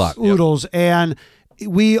 it. That's a lot. Oodles. Yep. And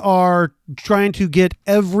we are trying to get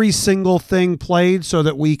every single thing played so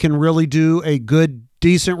that we can really do a good,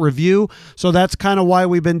 decent review. So that's kind of why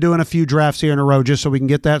we've been doing a few drafts here in a row, just so we can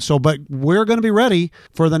get that. But we're going to be ready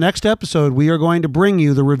for the next episode. We are going to bring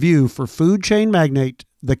you the review for Food Chain Magnate,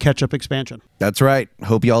 the ketchup expansion. That's right.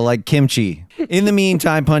 Hope y'all like kimchi. In the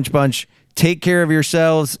meantime, Punch Bunch, take care of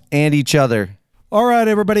yourselves and each other. All right,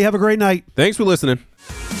 everybody. Have a great night. Thanks for listening.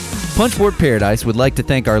 Punchboard Paradise would like to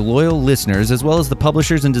thank our loyal listeners as well as the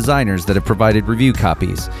publishers and designers that have provided review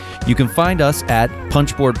copies. You can find us at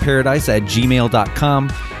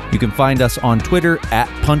punchboardparadise@gmail.com. You can find us on Twitter at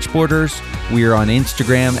Punchboarders. We are on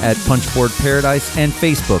Instagram at Punchboard Paradise and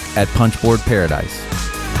Facebook at Punchboard Paradise.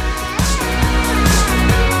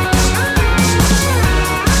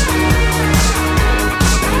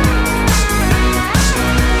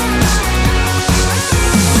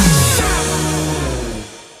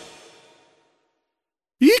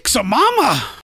 Eeksa mama!